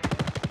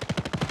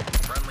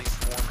 Friendly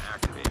swarm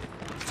activated.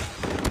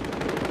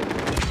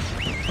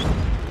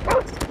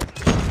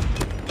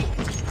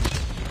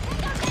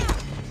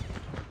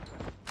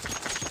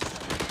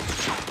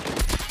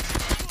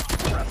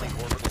 Friendly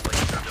orbital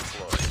laser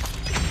deployed.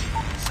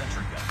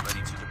 Sentry gun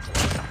ready to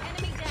deploy.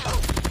 Enemy down.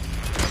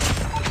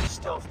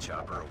 Stealth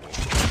chopper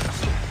awaiting orders.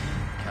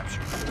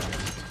 Capture the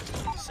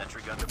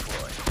sentry gun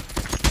deployed.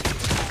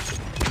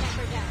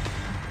 Sniper down.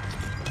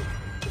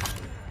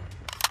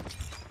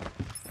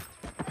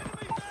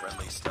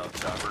 Friendly stealth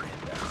chopper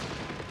inbound.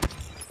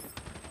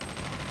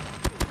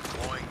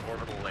 Deploying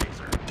orbital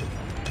laser.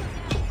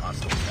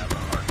 Hostiles have a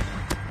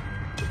hardpoint.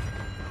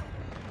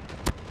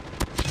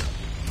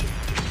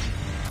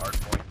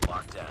 Hardpoint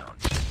locked down.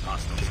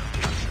 Hostiles have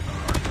captured the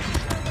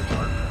hardpoint. The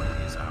hardpoint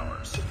is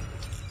ours.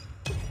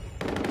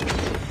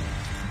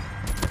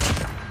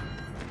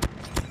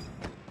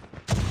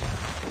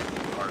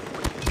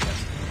 Hardpoint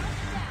contested.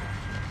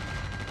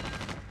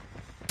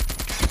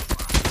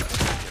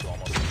 Objective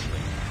almost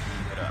complete.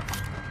 Keep it up.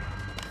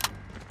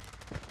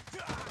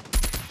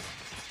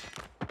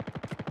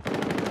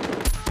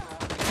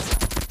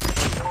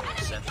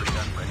 Sentry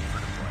gun ready for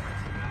deployment.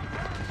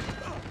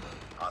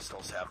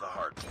 Hostiles have the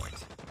hardpoint.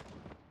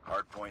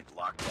 Hardpoint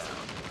locked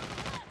down.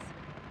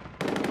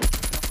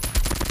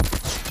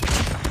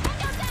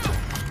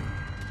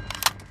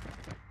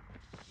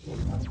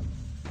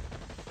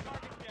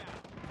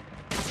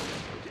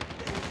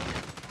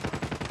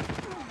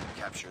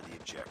 Capture the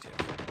objective.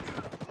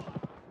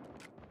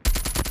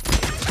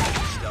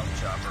 Stealth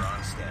chopper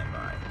on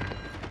standby.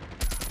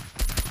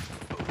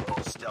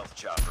 Stealth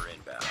chopper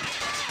inbound.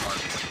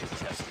 Hardpoint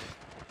contested.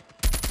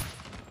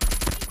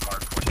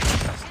 Hardpoint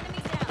contested.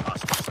 Enemy down.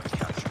 Hostiles have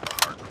captured the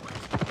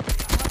hardpoint.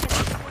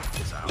 Hardpoint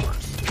is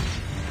ours.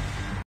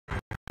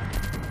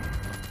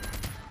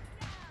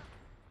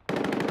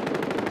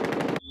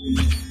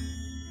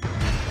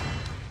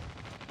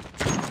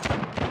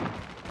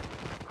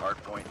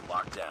 Hardpoint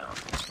locked down.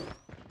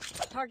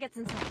 Targets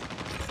inside.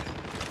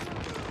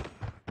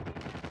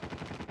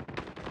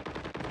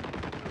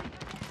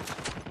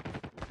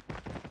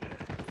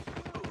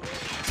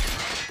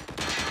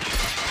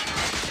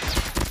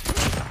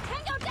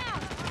 Tango down.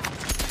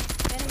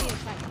 Enemy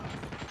inside.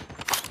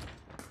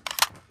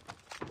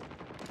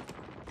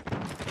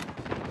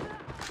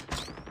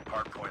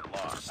 Hardpoint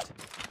lost.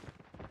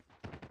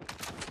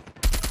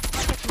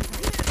 Targets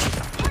inside.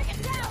 Target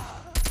down.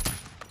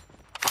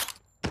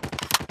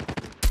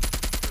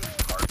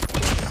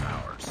 Hardpoint is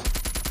ours.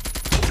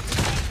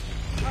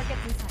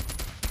 Targets inside.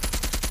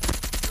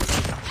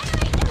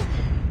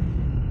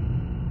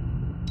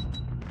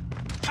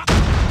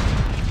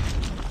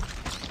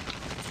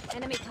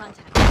 Enemy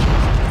contact.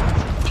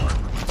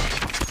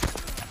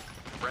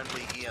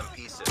 Friendly EMP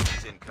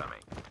systems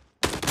incoming.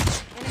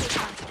 Enemy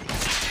contact.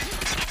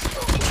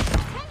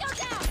 Tango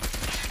down.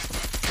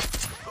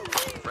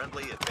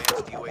 Friendly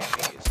advanced UAV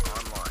is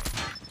online.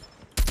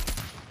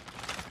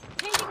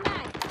 Changing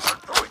mag.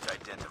 Hardpoint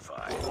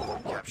identified.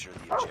 Capture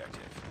the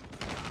objective.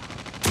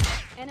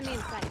 Enemy in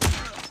sight.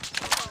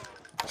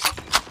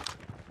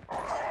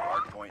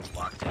 Hardpoint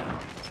locked down.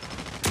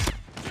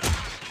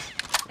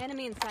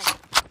 Enemy in sight.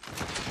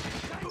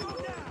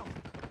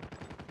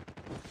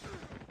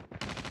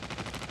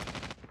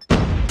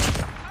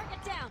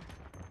 Target down.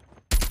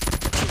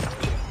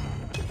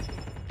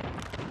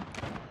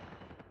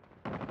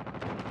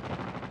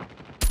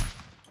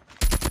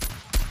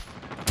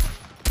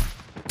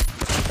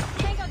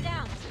 Tango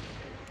down.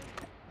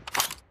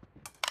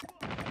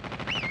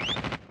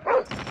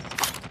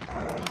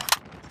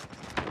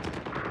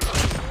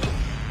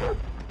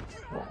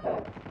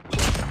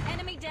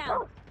 Enemy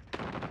down.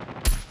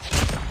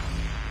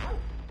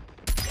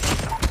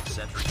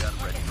 Sentry gun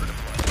ready for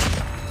deployment.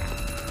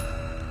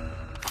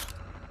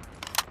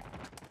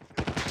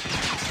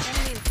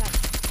 Enemy in sight.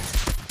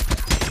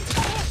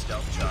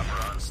 Stealth chopper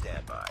on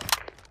standby.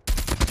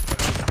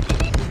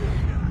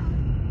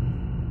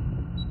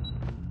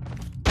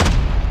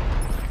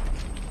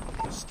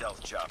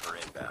 Stealth chopper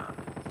inbound.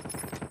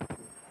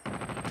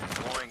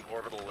 Deploying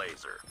orbital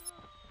laser.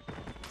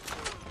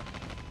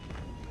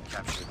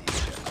 Capture the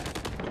objective.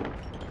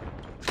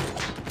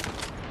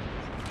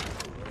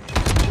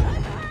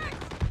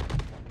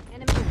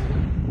 Enemy.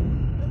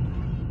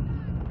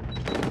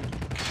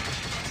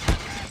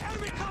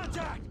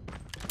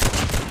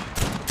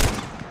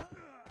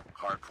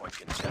 Hardpoint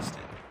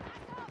contested.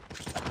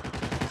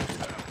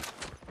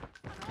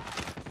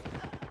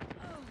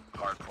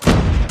 Hardpoint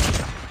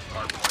contested.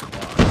 Hardpoint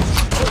lost.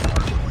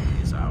 Hardpoint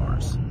is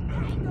ours.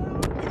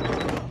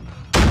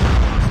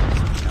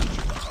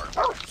 Capture the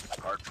hardpoint.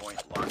 Hardpoint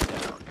locked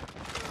down.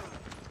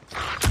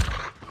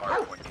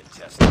 Hardpoint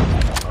contested.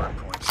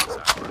 Hardpoint is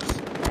ours.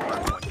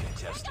 Hardpoint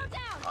contested.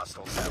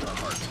 Hostiles have the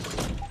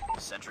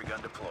hardpoint. Sentry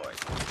gun deployed.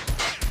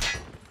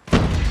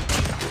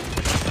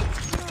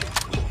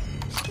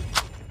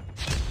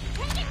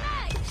 Changing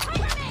mag!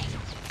 Cover me!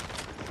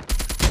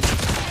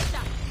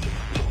 Headshot.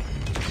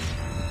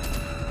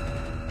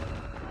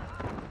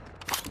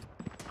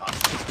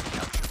 Hostiles have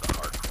captured the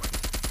hardpoint.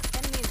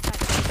 Enemy in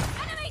sight.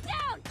 Enemy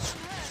down!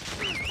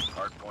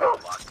 Hardpoint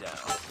locked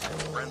down.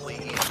 Friendly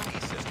EMP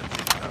systems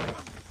incoming.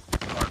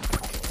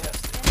 Hardpoint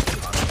contested.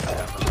 Hostiles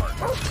have the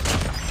hardpoint.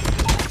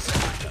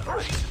 Sentry gun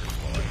ready to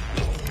deploy.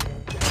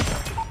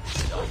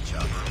 Stealth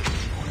chopper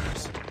awaiting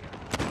orders.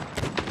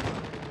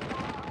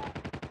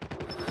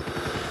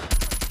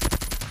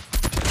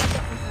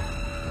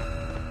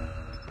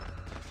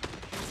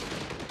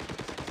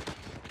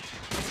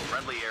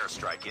 Friendly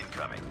airstrike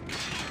incoming.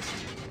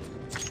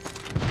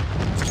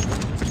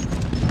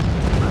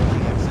 Friendly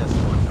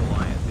XS-1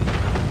 Goliath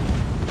incoming.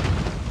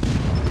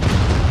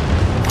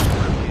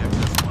 Friendly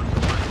XS-1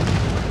 Goliath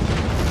incoming.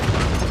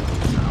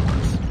 Hardpoint is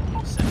ours.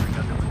 Sentry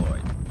gun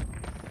deployed.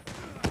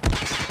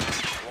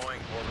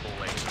 Deploying orbital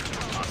lasers.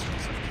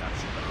 Hostiles have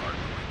captured the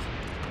hardpoint.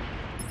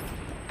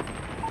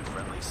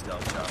 Friendly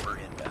stealth chopper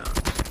inbound.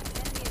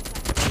 Enemy in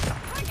sight.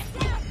 Target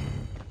down!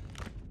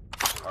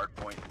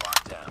 Hardpoint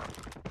locked down.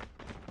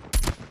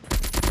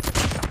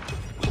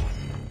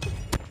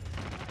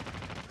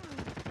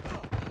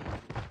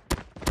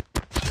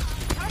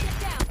 Target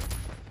down!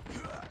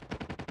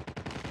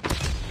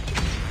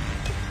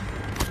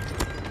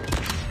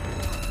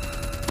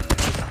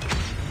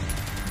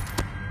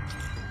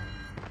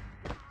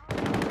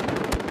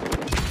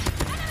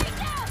 Enemy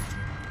down!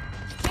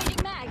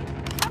 Changing mag!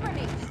 Cover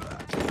me!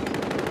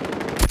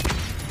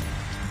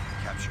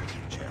 Capture the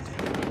objective.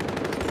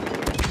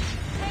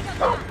 Tango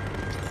down!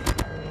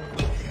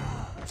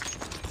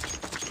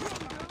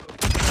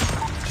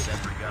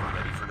 Sentry gun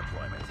ready for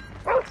deployment.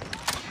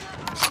 Sentry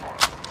gun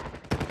deployed.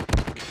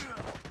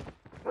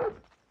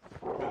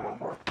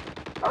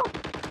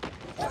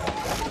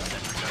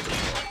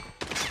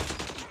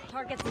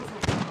 Targets in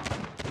sight.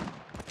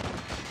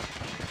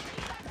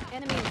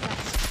 Enemy in sight.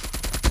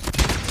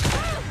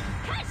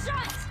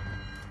 Headshot!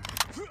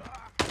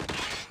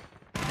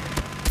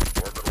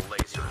 Orbital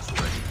laser is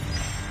ready.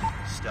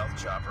 Stealth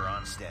chopper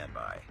on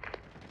standby.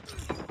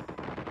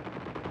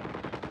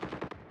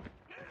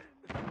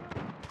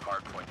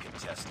 Hardpoint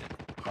contested.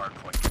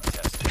 Hardpoint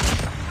contested.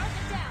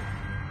 Target down!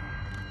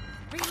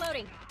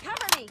 Reloading!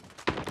 Cover me!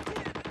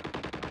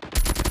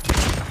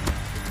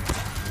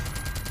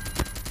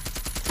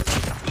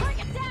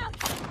 Target down!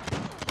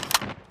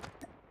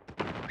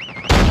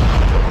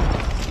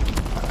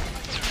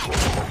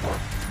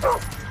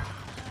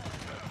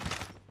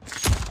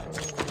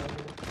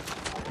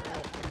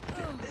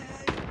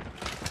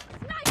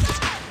 Sniper!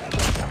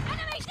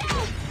 Enemy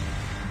down!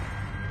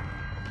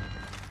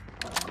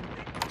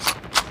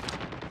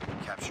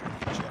 Capture the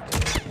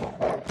objective.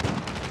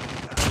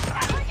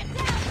 Target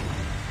down!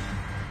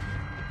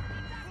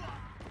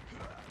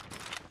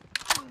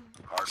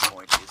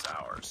 Hardpoint is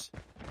ours.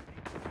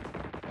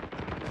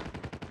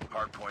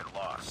 Hardpoint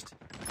lost.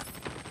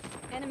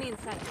 Enemy in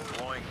sight.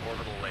 Deploying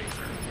orbital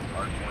laser.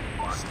 Hardpoint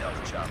locked.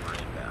 Stealth chopper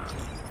inbound.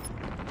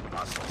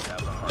 Hostiles have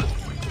the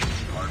hardpoint.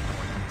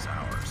 Hardpoint is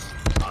ours.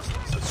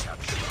 Hostiles have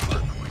captured the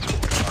hardpoint.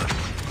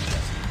 Hardpoint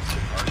contested.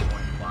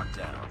 Hardpoint locked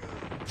down.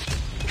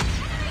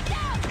 Enemy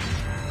down!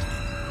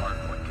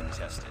 Hardpoint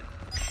contested.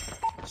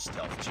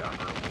 Stealth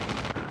chopper awaiting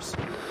orders.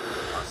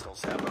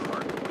 Hostiles have the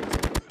hardpoint.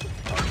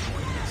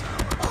 Hardpoint is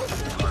ours.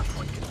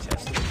 Hardpoint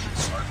contested.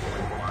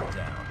 Hardpoint locked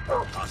down.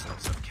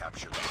 Hostiles have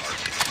captured the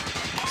hardpoint.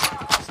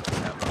 Hostiles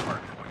have the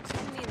hardpoint.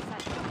 Enemy in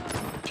sight.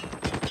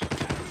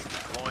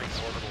 Deploying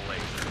orbital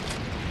laser.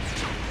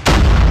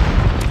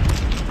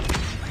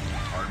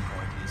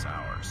 Hardpoint is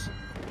ours.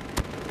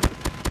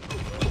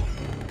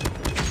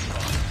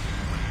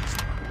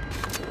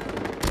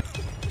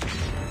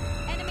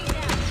 Enemy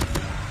down!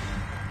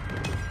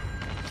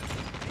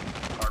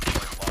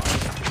 Hardpoint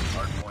lost.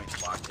 Hardpoint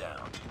locked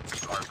down.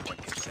 Hardpoint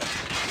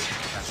contested.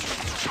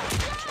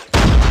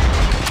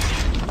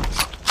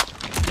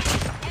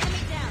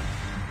 Enemy down!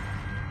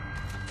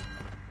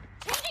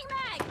 Changing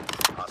mag!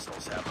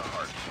 Hostiles have the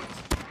hardpoint.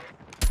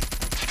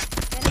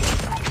 Enemy in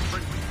sight.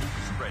 Friendly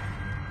nukes ready.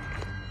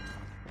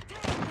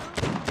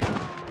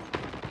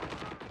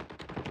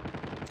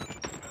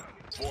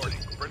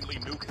 Warning, friendly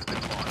nuke has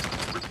been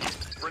launched. Repeat,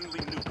 friendly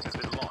nuke has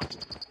been